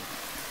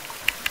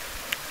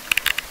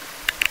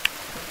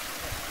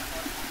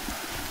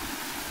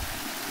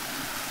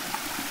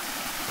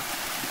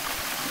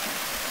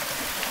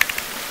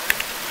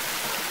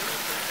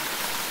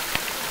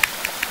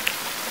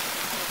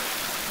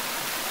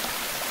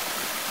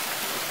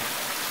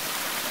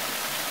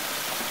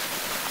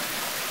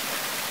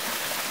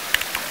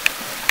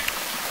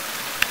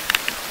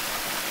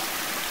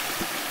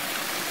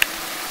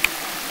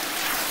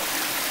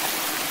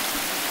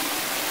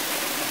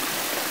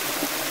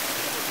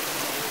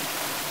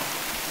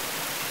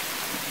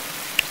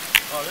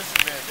 Oh, this is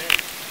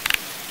man-made.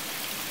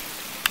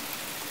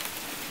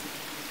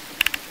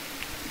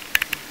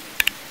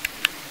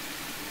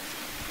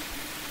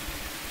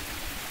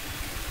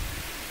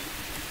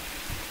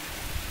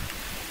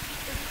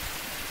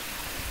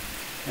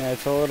 Yeah,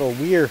 it's a little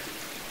weird.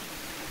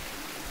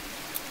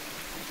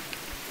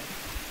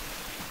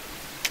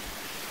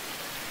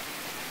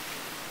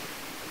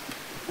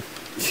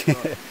 Get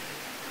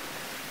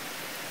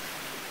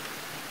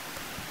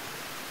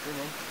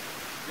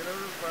out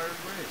of the fire's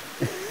way.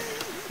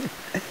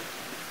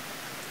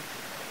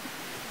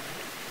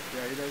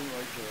 Yeah, he doesn't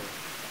like the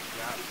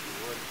gaps in the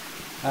wood.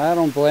 I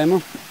don't blame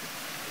him.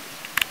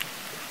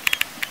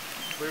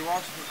 But he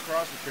walks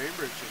across the train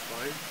bridge just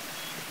fine.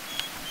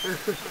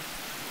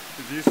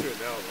 He's used to it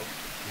now, though.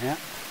 Yeah.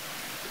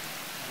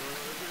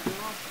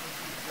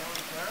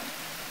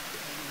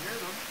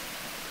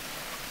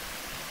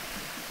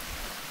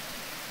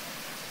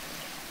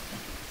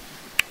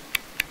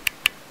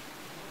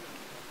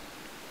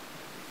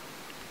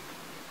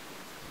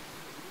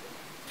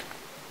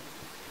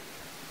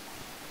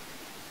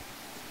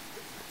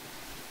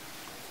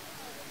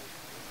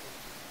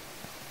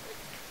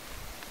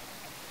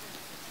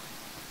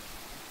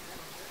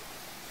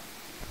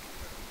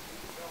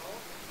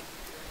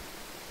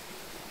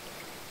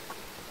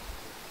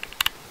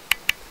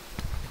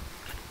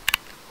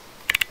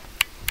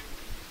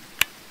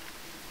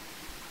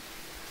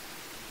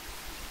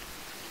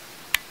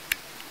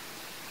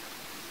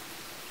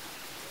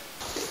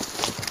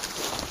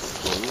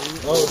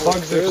 Oh, the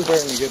bugs are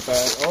starting to get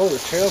bad. Oh, the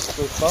trail's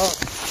still soft.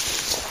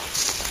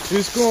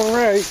 Who's going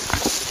right?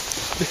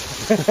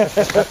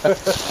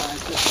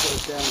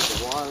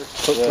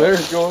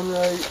 Claire's going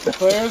right.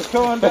 Claire's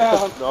going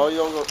down. No, you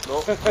don't go.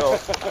 No.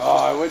 Oh,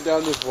 I went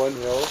down this one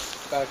hill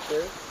back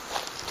there. It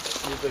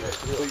was like a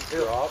complete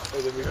drop,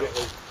 and then we get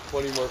like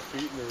 20 more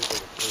feet, and there was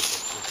like a perfect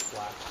just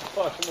flat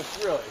spot. I'm like,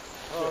 really?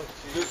 Oh,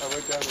 I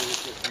went down there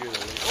just to view the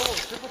lake. Oh,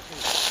 triple tree.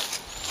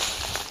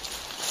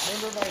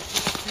 Remember my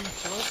triple tree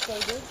shorts I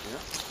did? Yeah.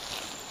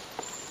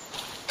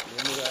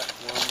 Remember that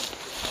one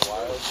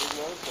wild tree?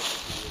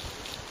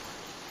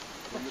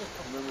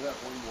 Remember that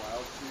one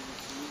wild tree you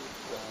see?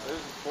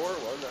 There's a 4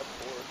 one, that's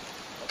 4.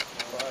 That's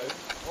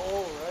 5.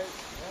 Oh, right.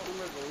 Yeah.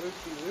 Remember the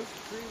Lucy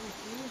tree we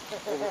see?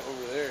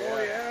 Over there, yeah. Oh,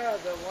 yeah,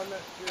 the one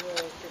that did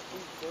a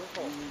complete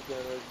circle. You use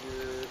that as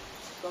your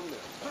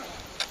thumbnail.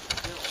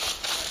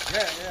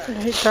 Yeah.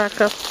 Alright,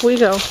 back up we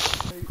go.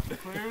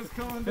 Claire's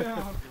coming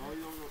down.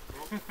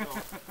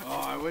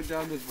 Oh, I went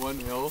down this one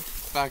hill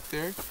back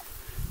there.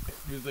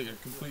 It was like a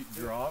complete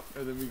drop,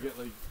 and then we get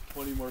like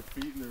 20 more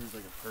feet, and there was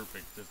like a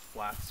perfect, just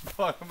flat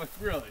spot. I'm like,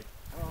 really?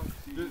 Oh,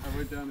 I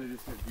went down there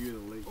just to view the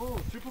lake. oh,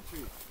 triple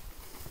tree.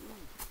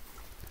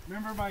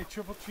 Remember my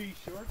triple tree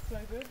shorts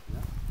I did?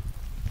 Yeah.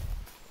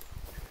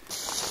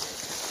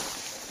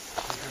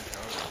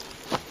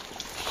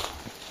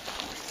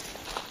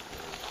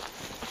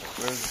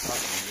 Where's the top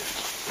of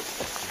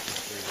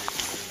it?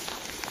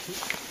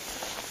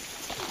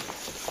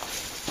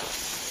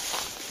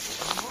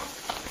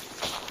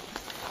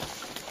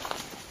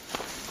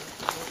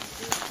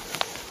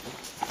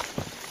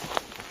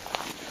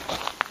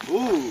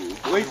 Ooh,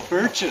 white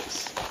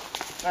birches.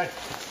 Hey.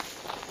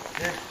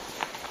 Here.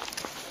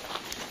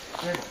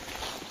 Here.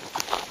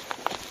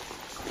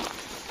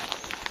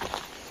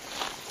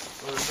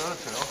 Well, there's not a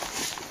trail.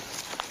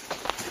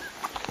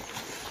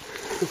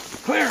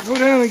 Claire, go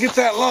down and get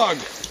that log.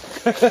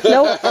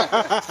 Nope.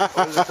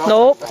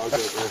 Nope.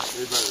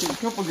 A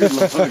couple good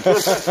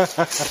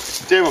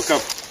logs. Dave,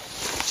 come.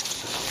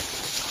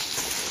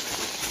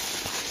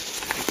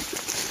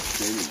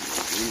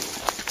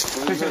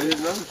 Here's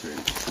another train.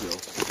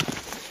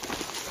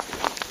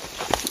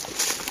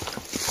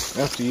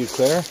 After you,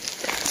 Claire.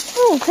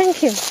 Oh,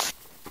 thank you.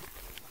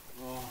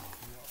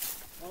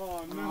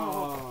 Oh,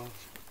 no.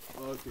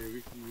 Okay,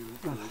 we can use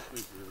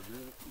this picture a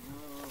bit.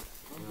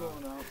 I'm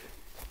going up.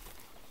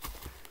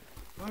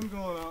 I'm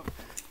going up.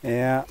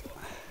 Yeah.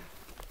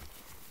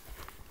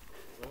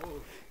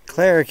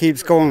 Claire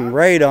keeps going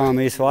right on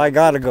me, so I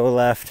gotta go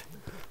left.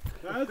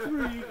 That's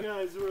where you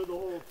guys were the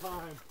whole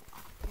time.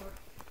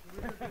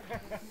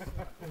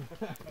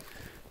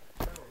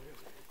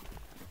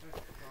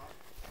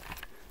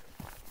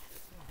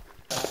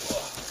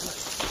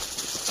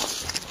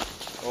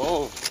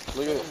 Oh,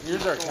 look at it.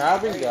 Here's our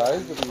cabin,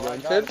 guys, that we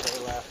rented.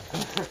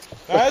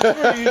 That's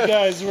where you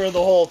guys were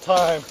the whole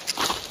time.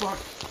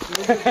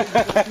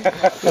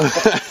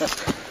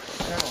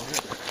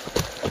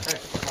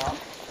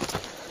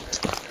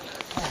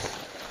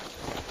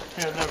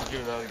 I'll never do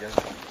that again.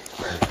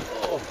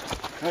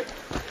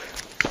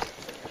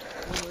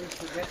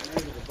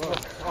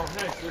 Oh,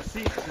 nice. There's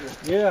seats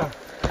here. Yeah.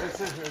 Let's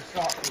sit here and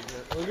stop for a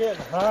bit. We're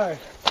getting high.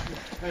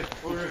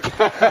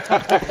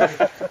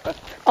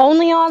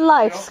 Only on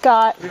life,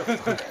 Scott.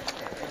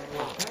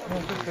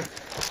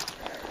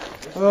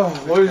 Oh,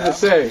 what does it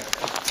say?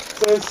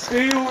 So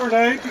stay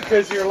overnight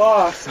because you're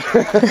lost.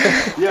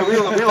 Yeah, we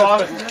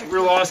lost.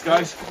 We're lost,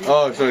 guys.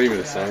 Oh, it's not even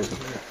a sign.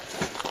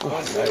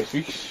 Oh, nice.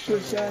 We should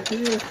have sat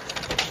here.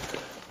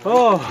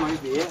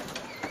 Might be it.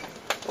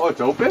 Oh,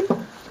 it's open?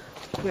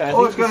 Yeah,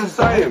 Oh, it's got a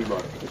sign in,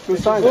 bud. It's got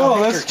a sign. Oh,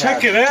 let's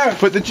check it out.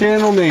 Put the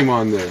channel name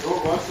on there. Oh,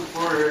 what's the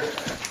floor here?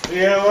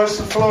 Yeah, what's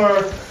the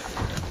floor?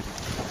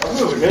 I'm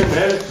moving in,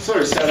 man. It's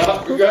sort of set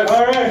up. We got.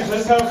 All right,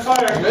 let's have a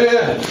fire.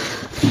 Man.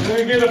 Let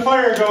me get a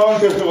fire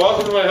going.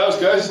 Welcome to my house,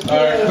 guys.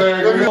 Alright,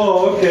 Claire,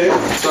 Oh, okay.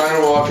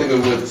 trying to walk in the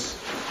woods.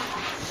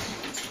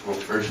 Well,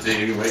 first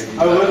day you might be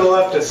I would have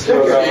left a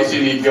sticker. in case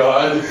you need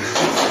God.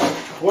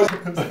 We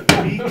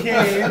came,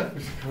 Yeah.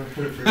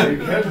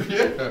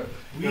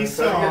 we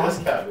saw,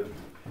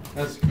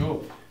 That's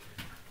cool.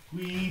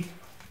 we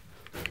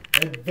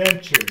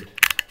adventured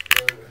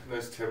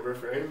Nice timber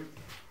frame.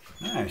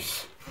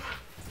 Nice.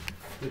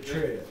 the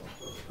trail.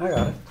 I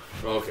got it.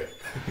 Okay.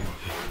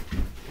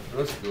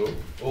 That's cool.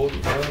 Old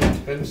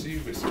town Tennessee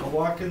whiskey. A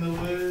walk in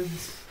the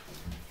woods.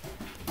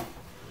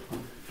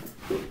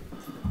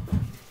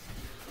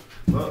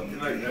 Well,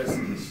 good night, guys.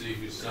 Let's see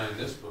who signed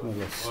this book.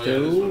 Little Oh, yeah, this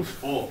stove. one's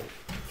full.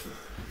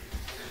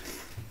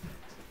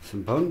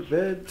 Some bunk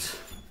beds.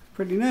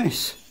 Pretty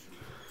nice.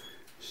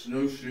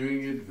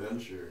 Snowshoeing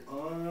adventure.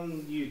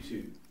 On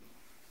YouTube.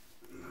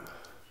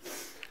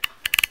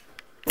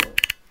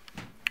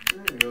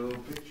 There you go,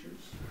 little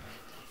pictures.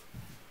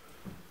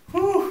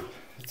 Whew,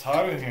 it's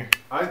hot in here.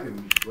 I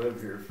can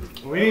live here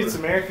for. We need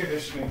some air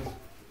conditioning.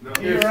 No.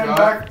 Can you Here, run Scott.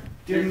 back,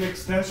 get an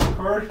extension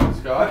cord?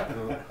 Scott,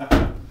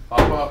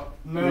 hop up.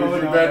 No, Here's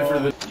your no. bed for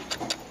the.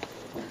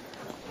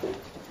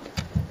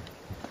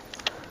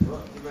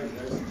 Well, good night,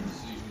 guys. Let's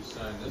see who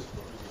signed this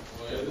book.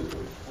 Oh yeah, this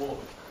one's full.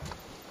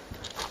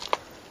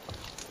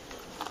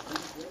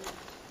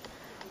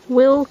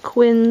 Will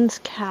Quinn's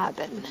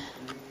cabin.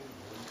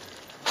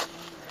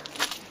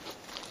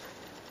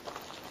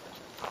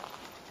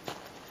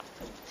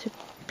 It's a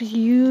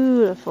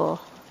beautiful,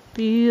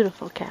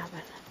 beautiful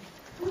cabin.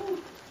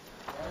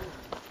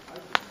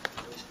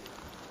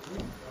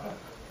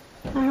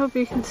 I hope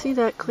you can see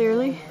that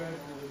clearly.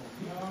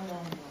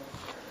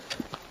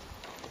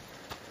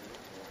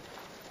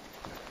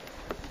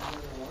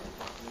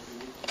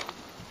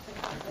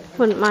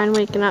 Wouldn't mind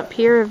waking up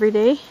here every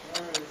day.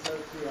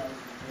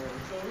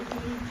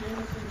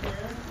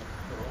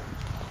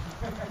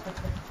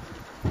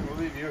 We'll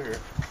leave you here.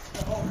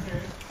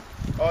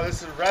 Oh,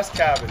 this is a rest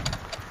cabin.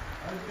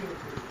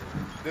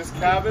 This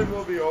cabin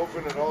will be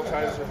open at all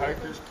times for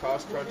hikers,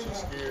 cross-country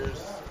skiers.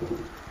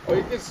 Oh,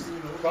 you can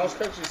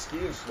cross-country ski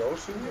and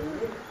snowshoe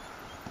here?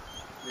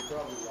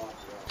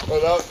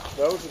 Oh,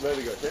 that was a minute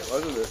ago,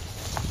 wasn't it?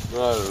 I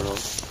don't know.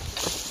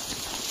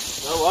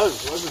 That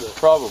was, wasn't it?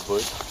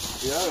 Probably.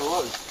 Yeah, it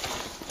was.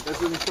 That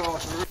didn't fall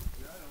off the roof.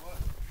 Yeah, it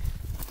was.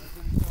 That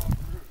didn't fall off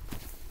the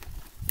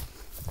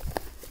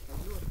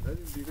roof. I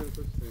didn't do that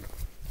such a thing.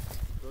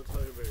 Don't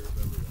tell anybody to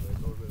remember that. I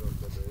told them I don't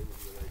remember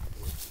anything the night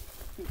before.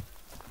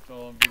 It's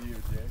all on video,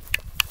 Jay.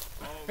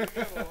 Oh, we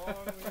got a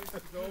long ways to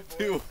go,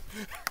 boys.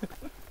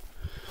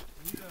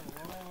 We got a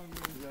long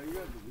ways. Yeah, you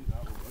gotta delete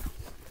that one.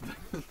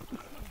 I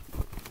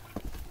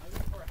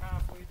think we're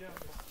halfway down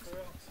this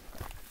trail.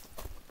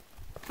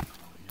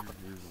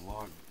 Here's a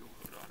log to go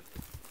out on it.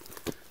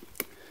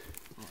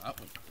 Oh, that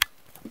one.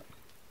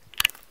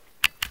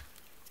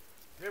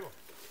 Table.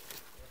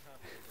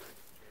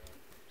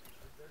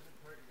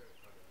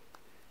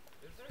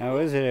 How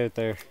is it out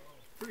there?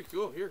 Pretty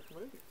cool. Here,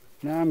 come in.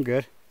 No, I'm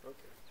good.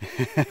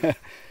 Okay.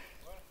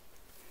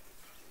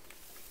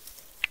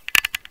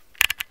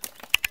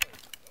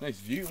 Nice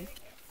view.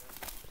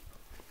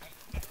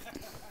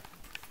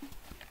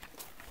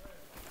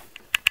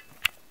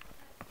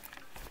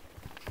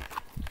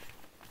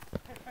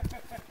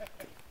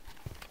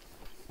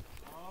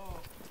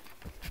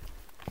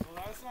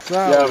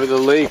 Yeah, but the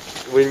lake,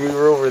 when we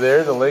were over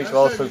there, the lake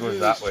also goes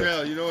that way.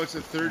 Trail. You know, it's a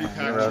 30-pack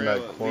trail Around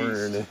that at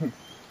corner, and least. then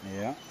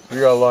Yeah. we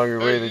got a longer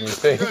way than you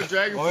think. You got a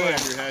dragonfly in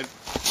your head.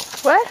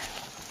 What?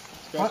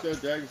 Scott's got a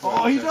dragonfly.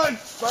 Oh, in he's his head. on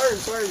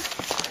fire.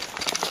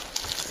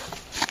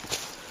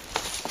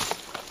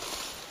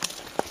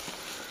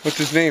 What's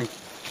his name?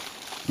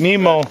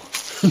 Nemo.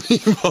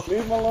 Leave him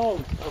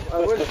alone. I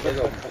wouldn't hurt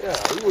him. Yeah,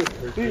 we wouldn't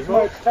hurt him. He's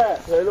my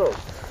pet. I know.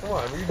 Come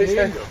on, we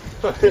named him.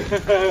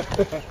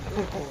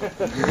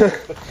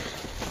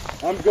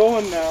 I'm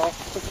going now.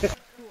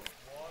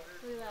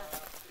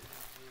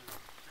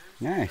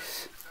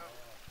 Nice.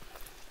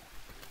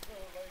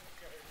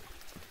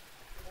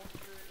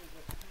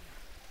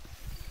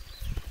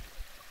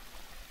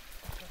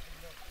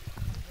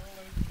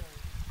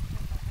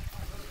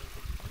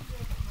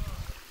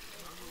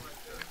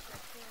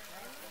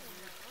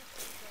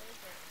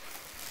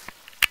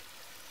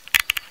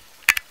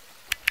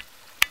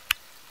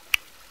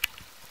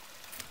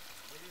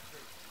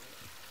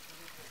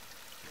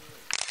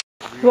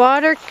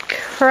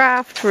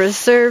 Watercraft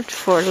reserved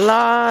for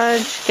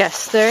lodge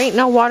guests. There ain't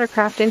no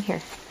watercraft in here.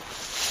 At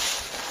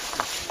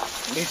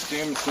least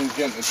Jameson's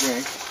getting a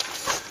drink.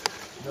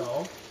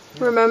 No.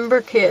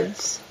 Remember,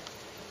 kids,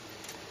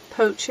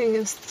 poaching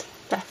is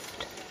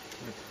theft.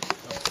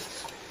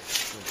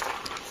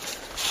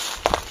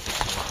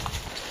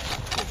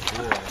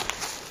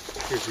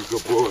 Here's a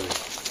good boy.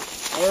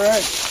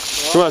 Alright.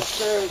 Come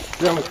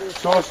on.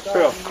 Show us the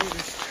trail.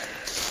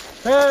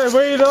 Hey,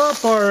 wait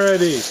up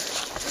already.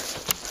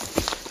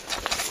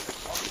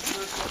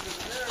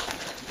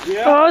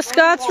 Yeah. Oh,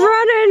 Scott's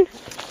running.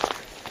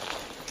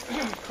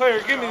 Claire,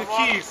 give me the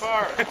keys. We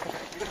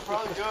can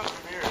probably do it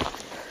from here.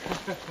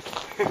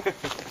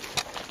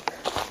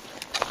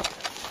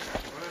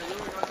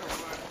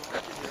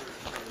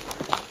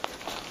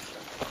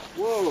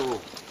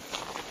 Whoa.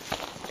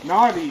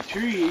 Naughty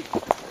tree.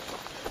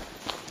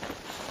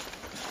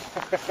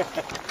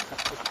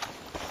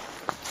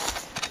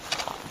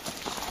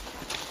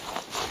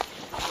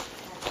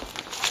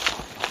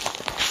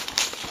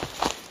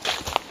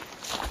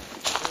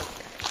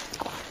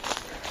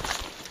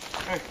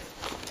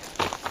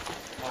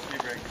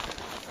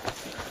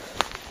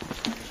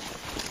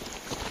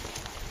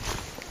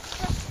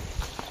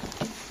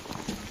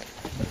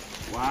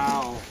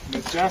 Wow,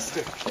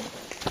 majestic.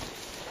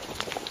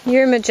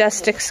 You're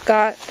majestic,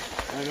 Scott.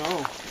 I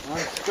know. I'm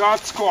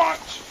Scott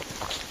Squatch.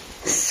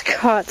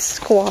 Scott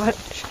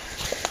Squatch.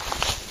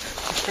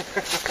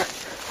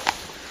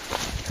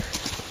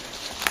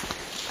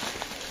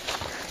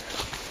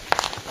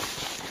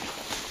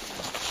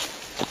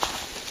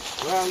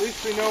 Well, at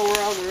least we know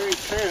we're on the right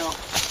trail.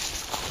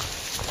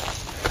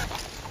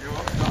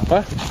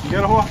 What? You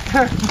gotta walk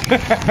back.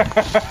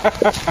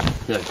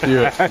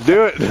 Yeah,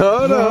 do it. Do it.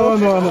 No, no.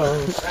 No.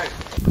 Hey.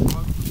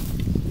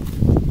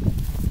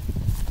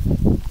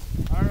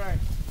 Alright.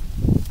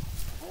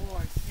 Oh,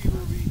 I see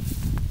where we...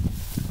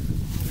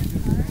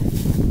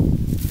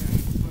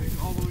 Yeah, it's like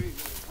all the way...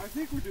 I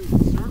think we're doing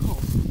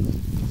circles.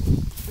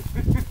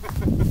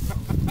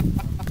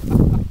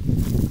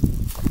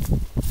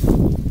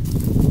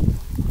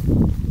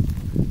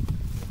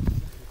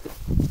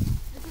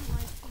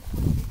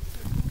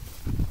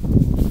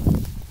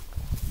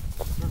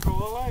 Circle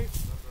of life.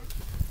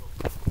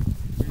 What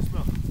do you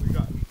smell? What do you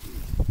got?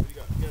 What do you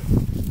got? Get it.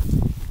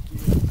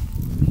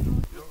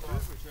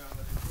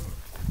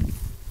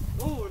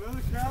 Oh,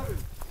 another cabin.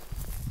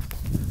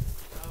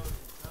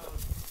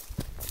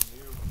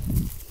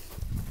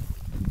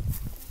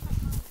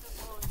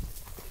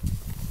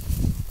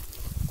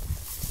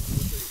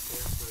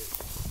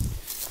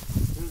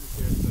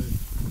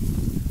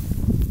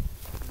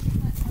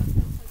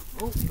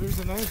 Oh, there's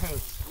an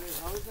outhouse.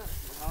 How is that?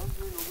 How is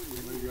there nobody?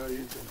 Somebody got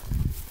you.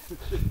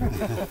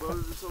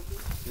 Brothers or something?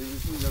 They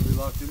just need to be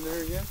locked in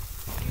there again?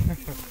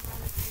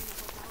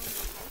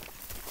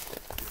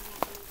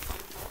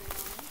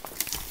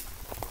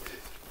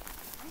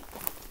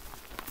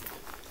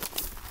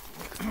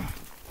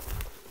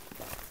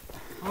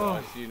 Oh,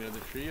 I see another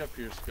tree up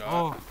here, Scott.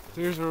 Oh,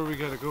 there's where we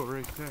gotta go,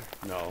 right there.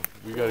 No,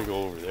 we gotta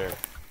go over there.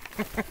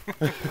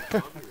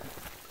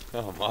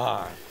 Oh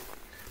my.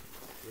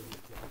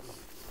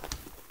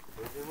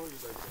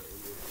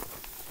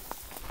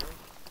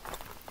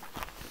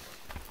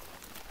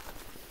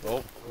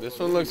 Oh, this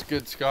one looks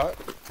good, Scott.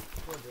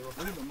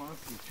 Look at the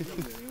monster tree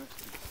there.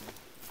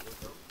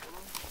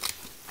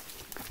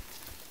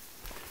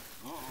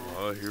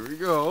 Oh, here we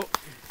go.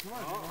 Come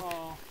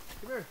on,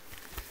 come here.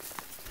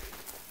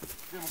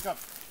 Jim, come.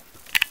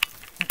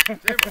 Come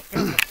here.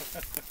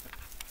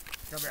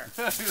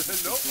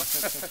 Nope.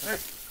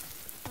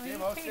 Oh, Jim,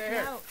 you I'll take stay it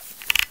here. out.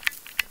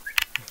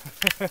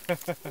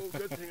 Oh,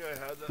 good thing I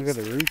had that. Look at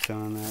the roots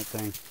on that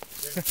thing.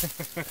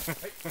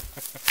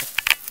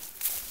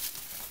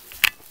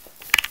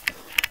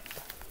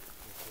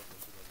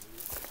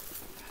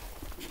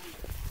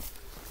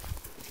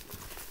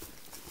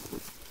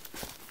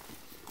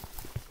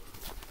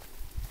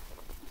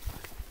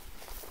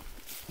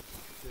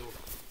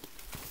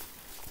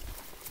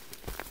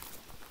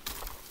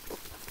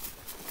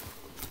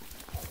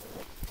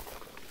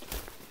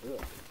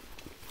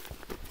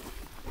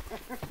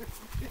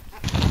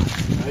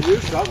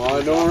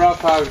 Oh, no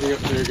roughhousing up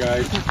there,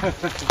 guys.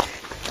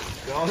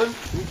 Gone?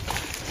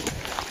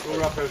 Go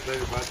rough out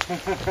later, bud.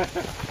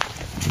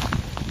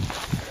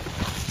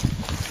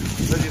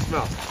 What do you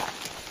smell?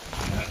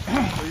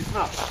 What do you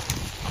smell?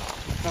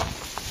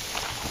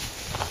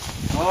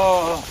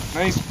 Oh,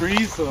 nice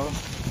breeze though.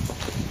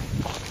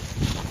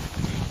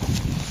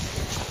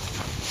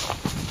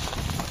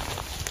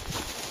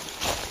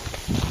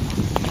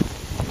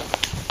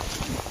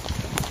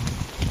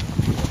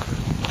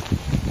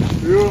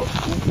 Yeah.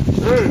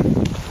 Hey!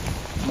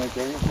 My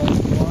dragonfly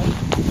one?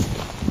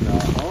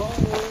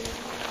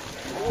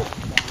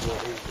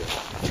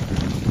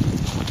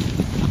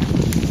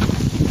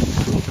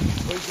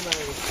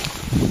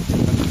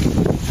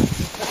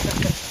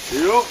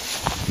 Yep.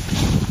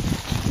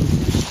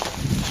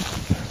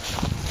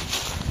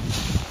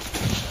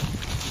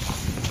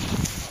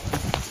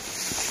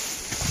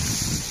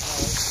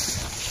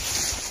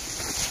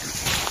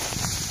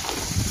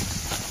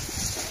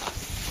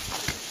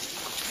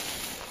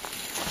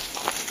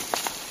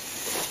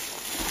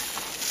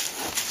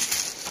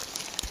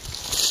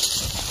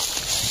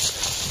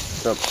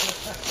 Up.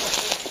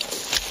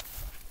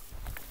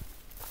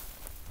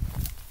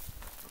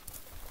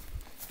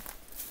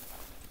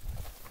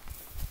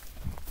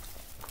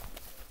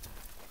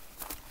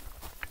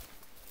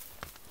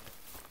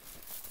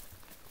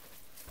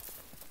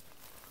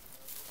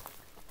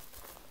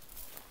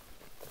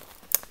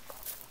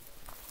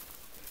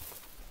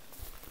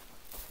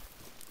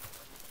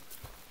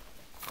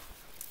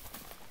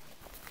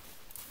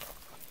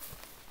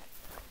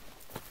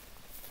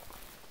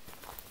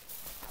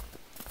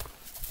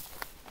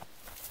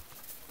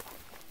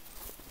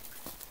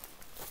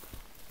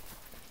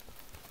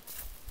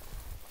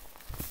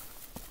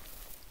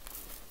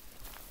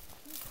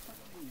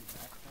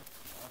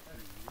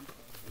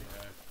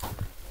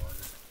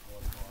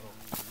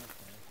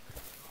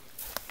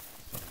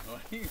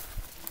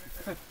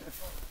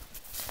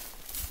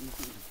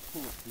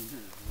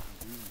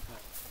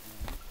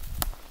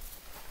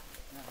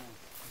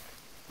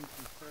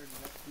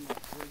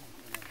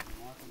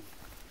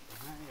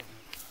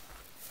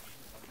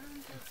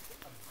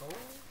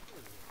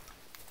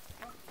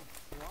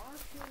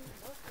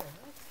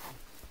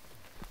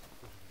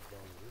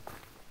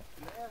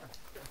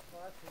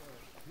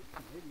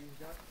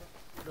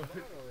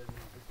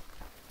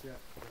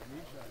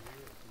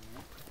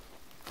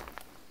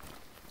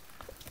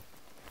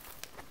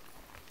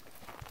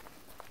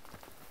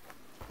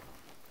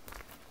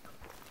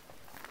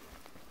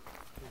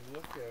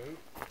 Look out.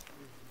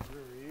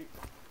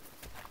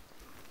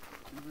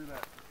 There's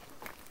that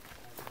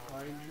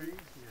pine tree.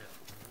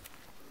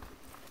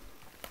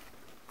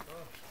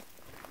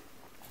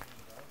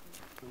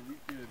 So we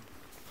could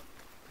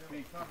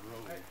take the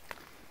road.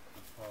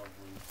 It's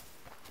probably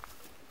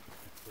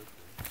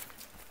quicker.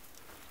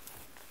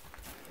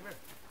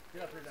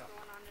 Get up here now.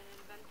 Going on an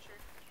adventure.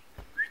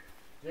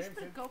 Just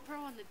Jameson, the GoPro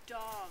on the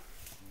dog.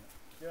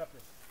 get up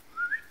here.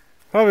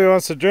 Hubby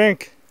wants a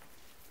drink.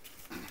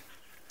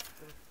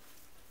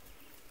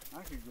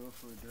 I could go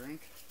for a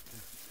drink.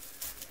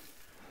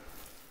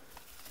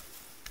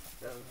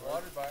 That was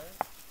water by it.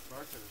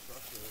 Mark had a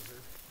structure over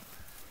here.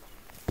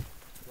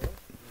 Well,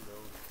 you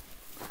know.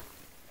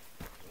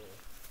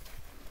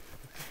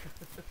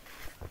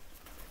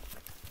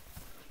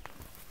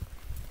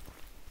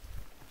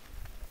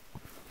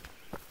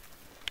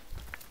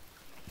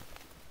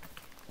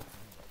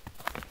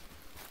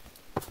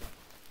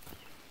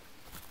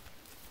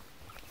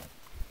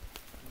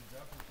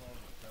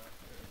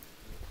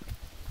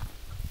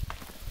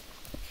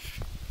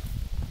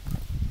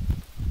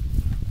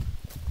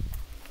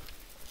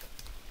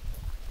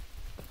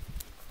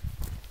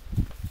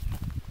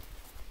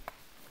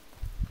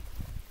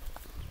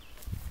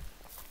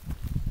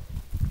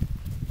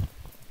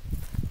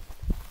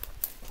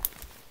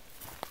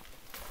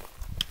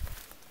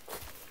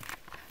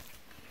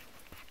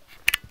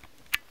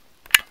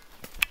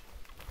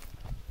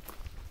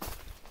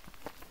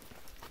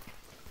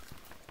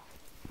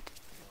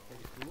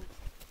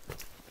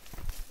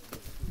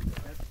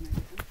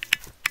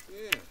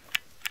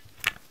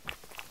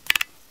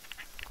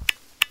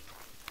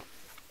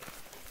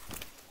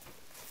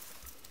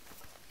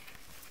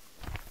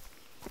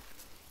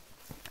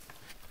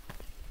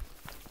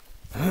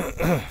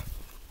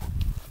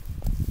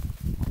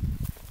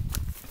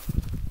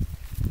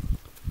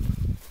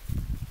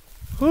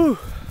 Whew.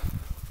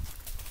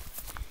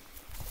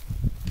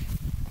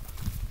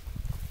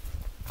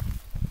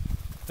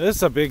 This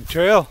is a big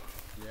trail.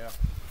 Yeah.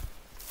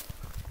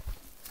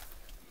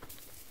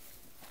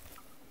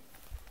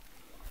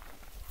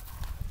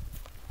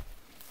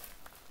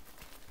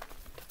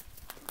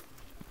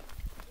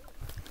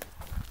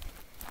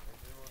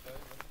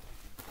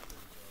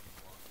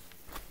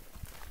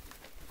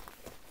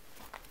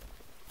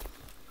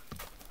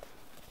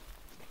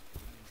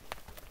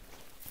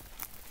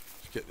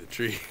 Let's get the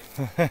tree.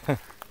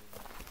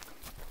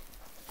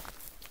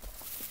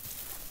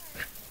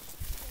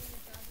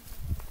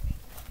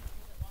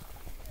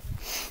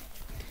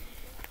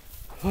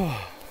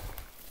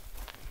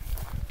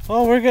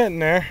 Oh, we're getting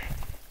there.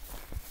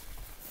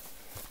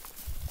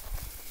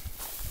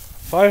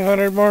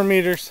 500 more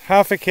meters,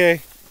 half a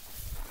K.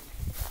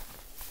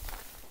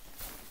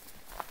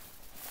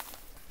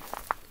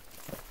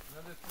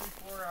 Another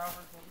 3-4 hours,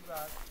 we'll be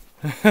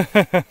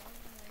back.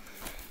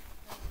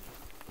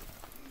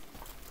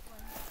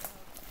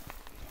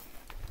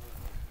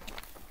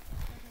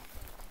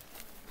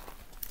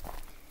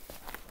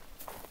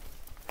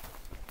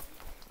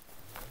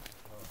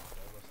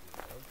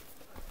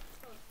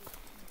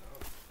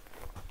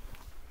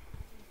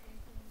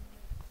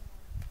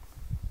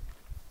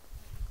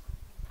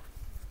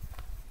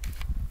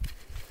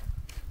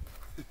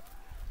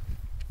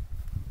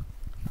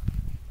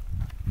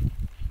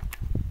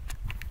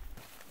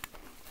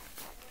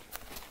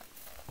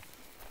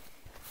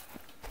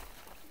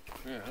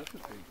 Yeah, that's a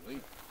big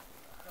leap.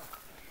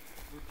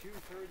 We're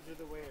 2/3 of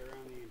the way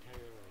around the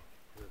entire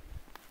lake.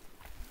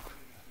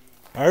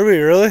 Are we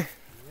really?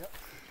 Yep.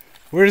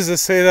 Where does it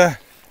say that?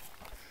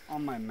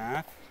 On my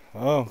map,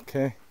 Oh,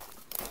 okay.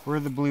 we're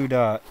the blue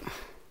dot.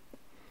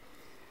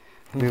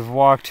 We've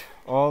walked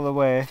all the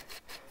way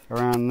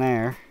around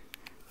there,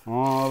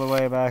 all the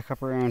way back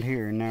up around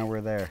here, and now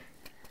we're there.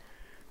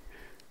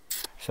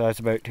 So that's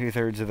about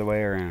 2/3 of the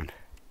way around.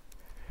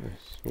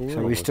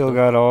 So we still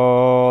got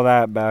all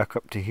that back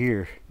up to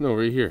here. No,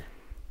 right here.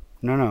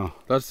 No.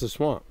 That's the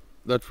swamp.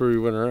 That's where we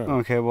went around.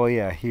 Okay, well,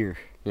 yeah, here.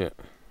 Yeah.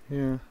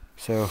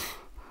 So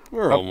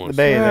We're up almost the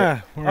bay,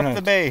 Yeah, we're up not,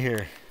 the bay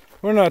here.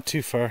 we're not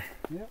too far.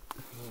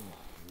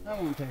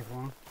 That won't take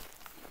long.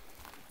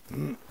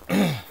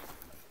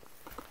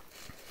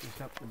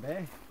 Just up the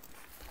bay.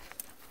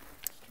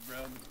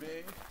 around the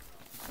bay.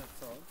 That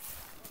song.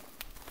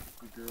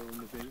 The girl in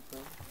the bay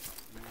song.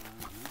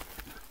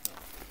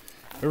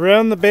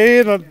 Around the bay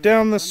and up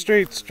down the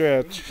straight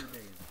stretch.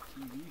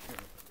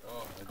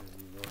 Oh, I didn't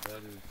even know what that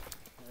is.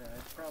 Yeah,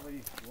 it's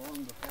probably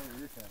long before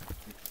your time.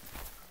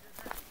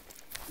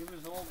 It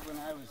was old when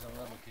I was a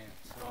little kid.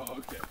 So. Oh,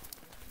 okay.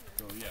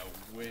 So yeah,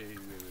 way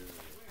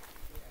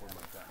before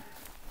my time.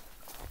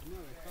 No,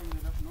 they're coming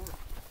it up north.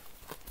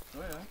 Oh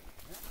yeah.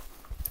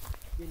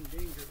 In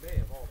Danger Bay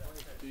of all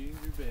places.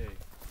 Danger Bay.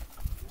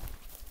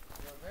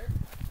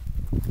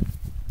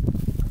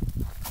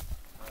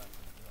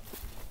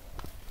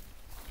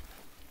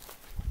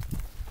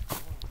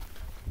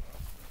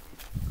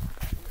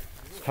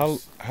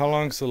 How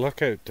long's the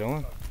lookout,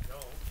 Dylan?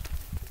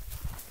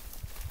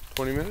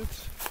 20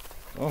 minutes?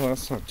 Oh,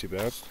 that's not too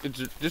bad.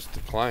 It's just to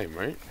climb,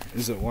 right?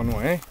 Is it one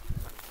way?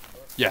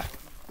 Yeah.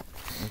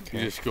 Okay.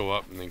 You just go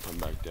up and then come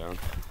back down.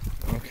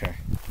 Okay.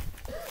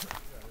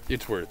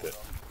 It's worth it.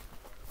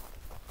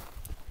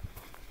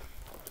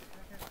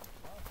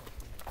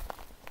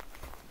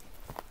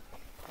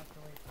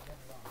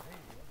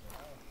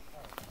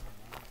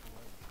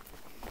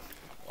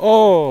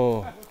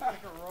 Oh,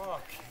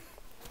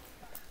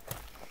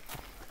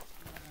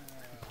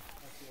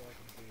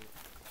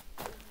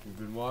 We've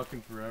been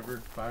walking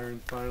forever.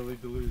 Byron's finally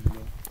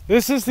delusional.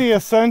 this is the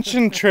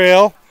Ascension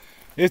Trail.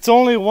 It's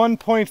only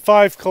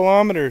 1.5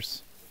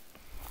 kilometers.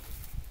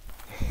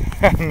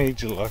 I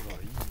made you look.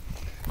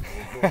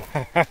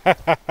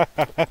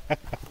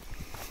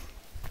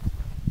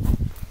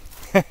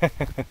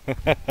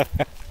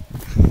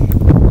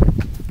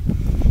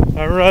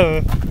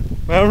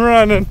 I'm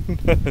running.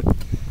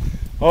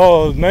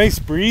 Oh, nice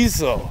breeze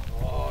though.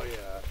 Oh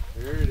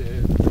yeah, here it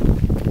is.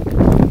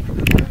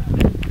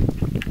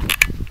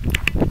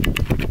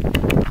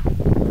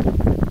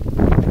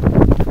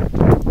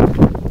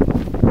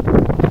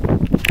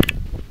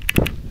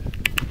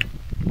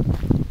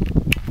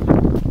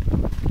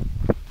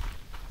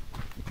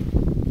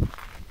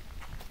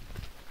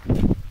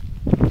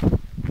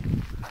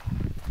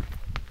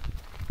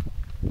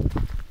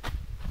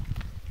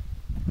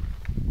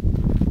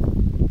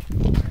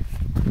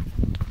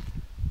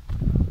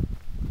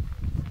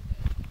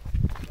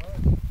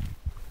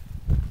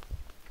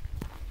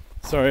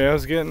 Sorry, I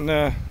was getting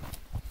a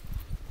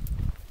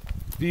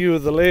view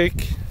of the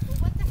lake. Well,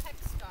 what the heck,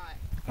 Scott?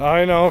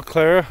 I know,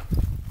 Clara.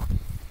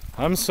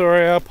 I'm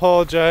sorry, I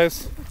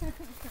apologize.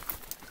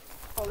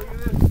 Oh, look at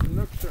this.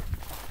 Look, shot.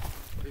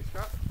 Hey,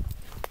 Scott.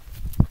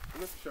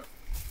 Look, shot.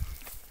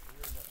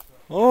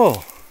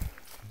 Oh,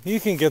 you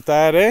can get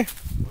that, eh?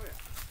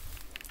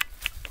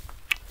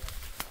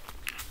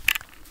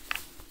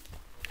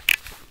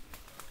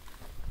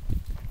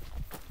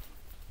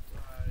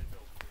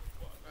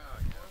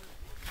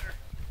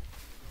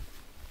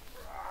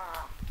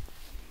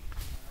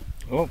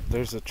 Oh,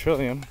 there's a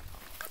trillium.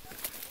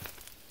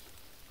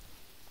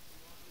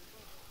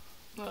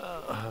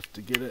 I'll have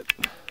to get it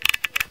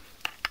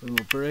a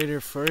little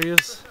brighter for you.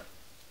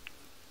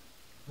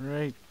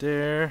 Right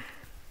there.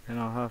 And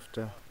I'll have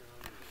to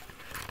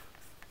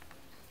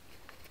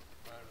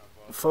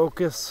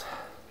focus.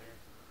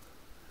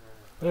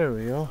 There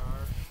we go.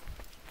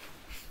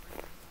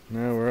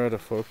 Now we're out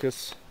of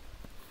focus.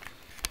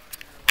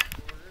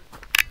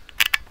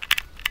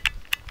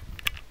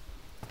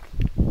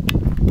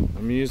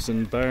 I'm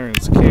using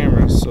Byron's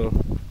camera, so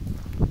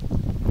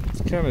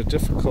it's kind of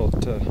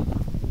difficult to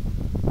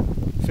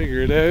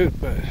figure it out,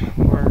 but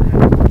we're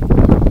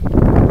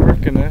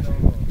working it.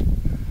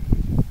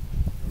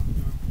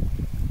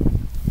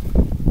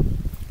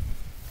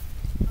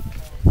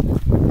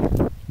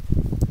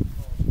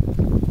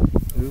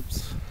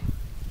 Oops.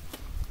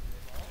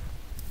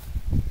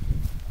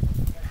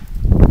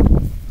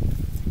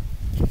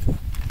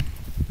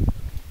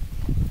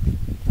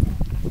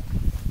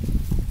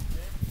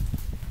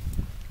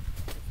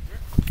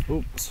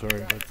 Oops,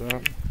 sorry about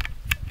that.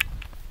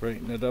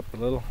 Brighten it up a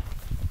little.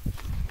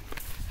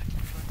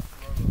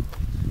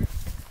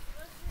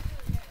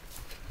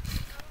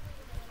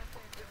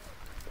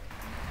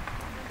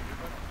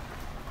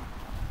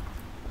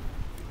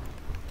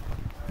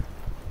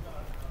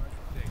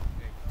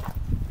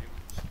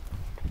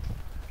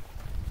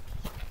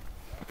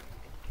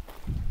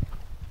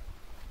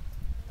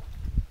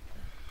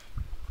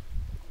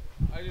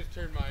 I just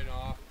turned mine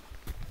off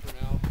for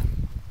now.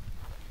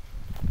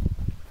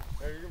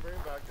 Hey, you can bring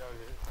it back down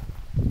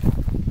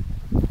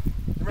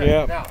here.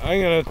 Yeah,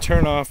 I'm gonna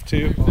turn off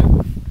too.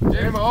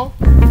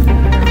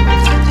 JMO.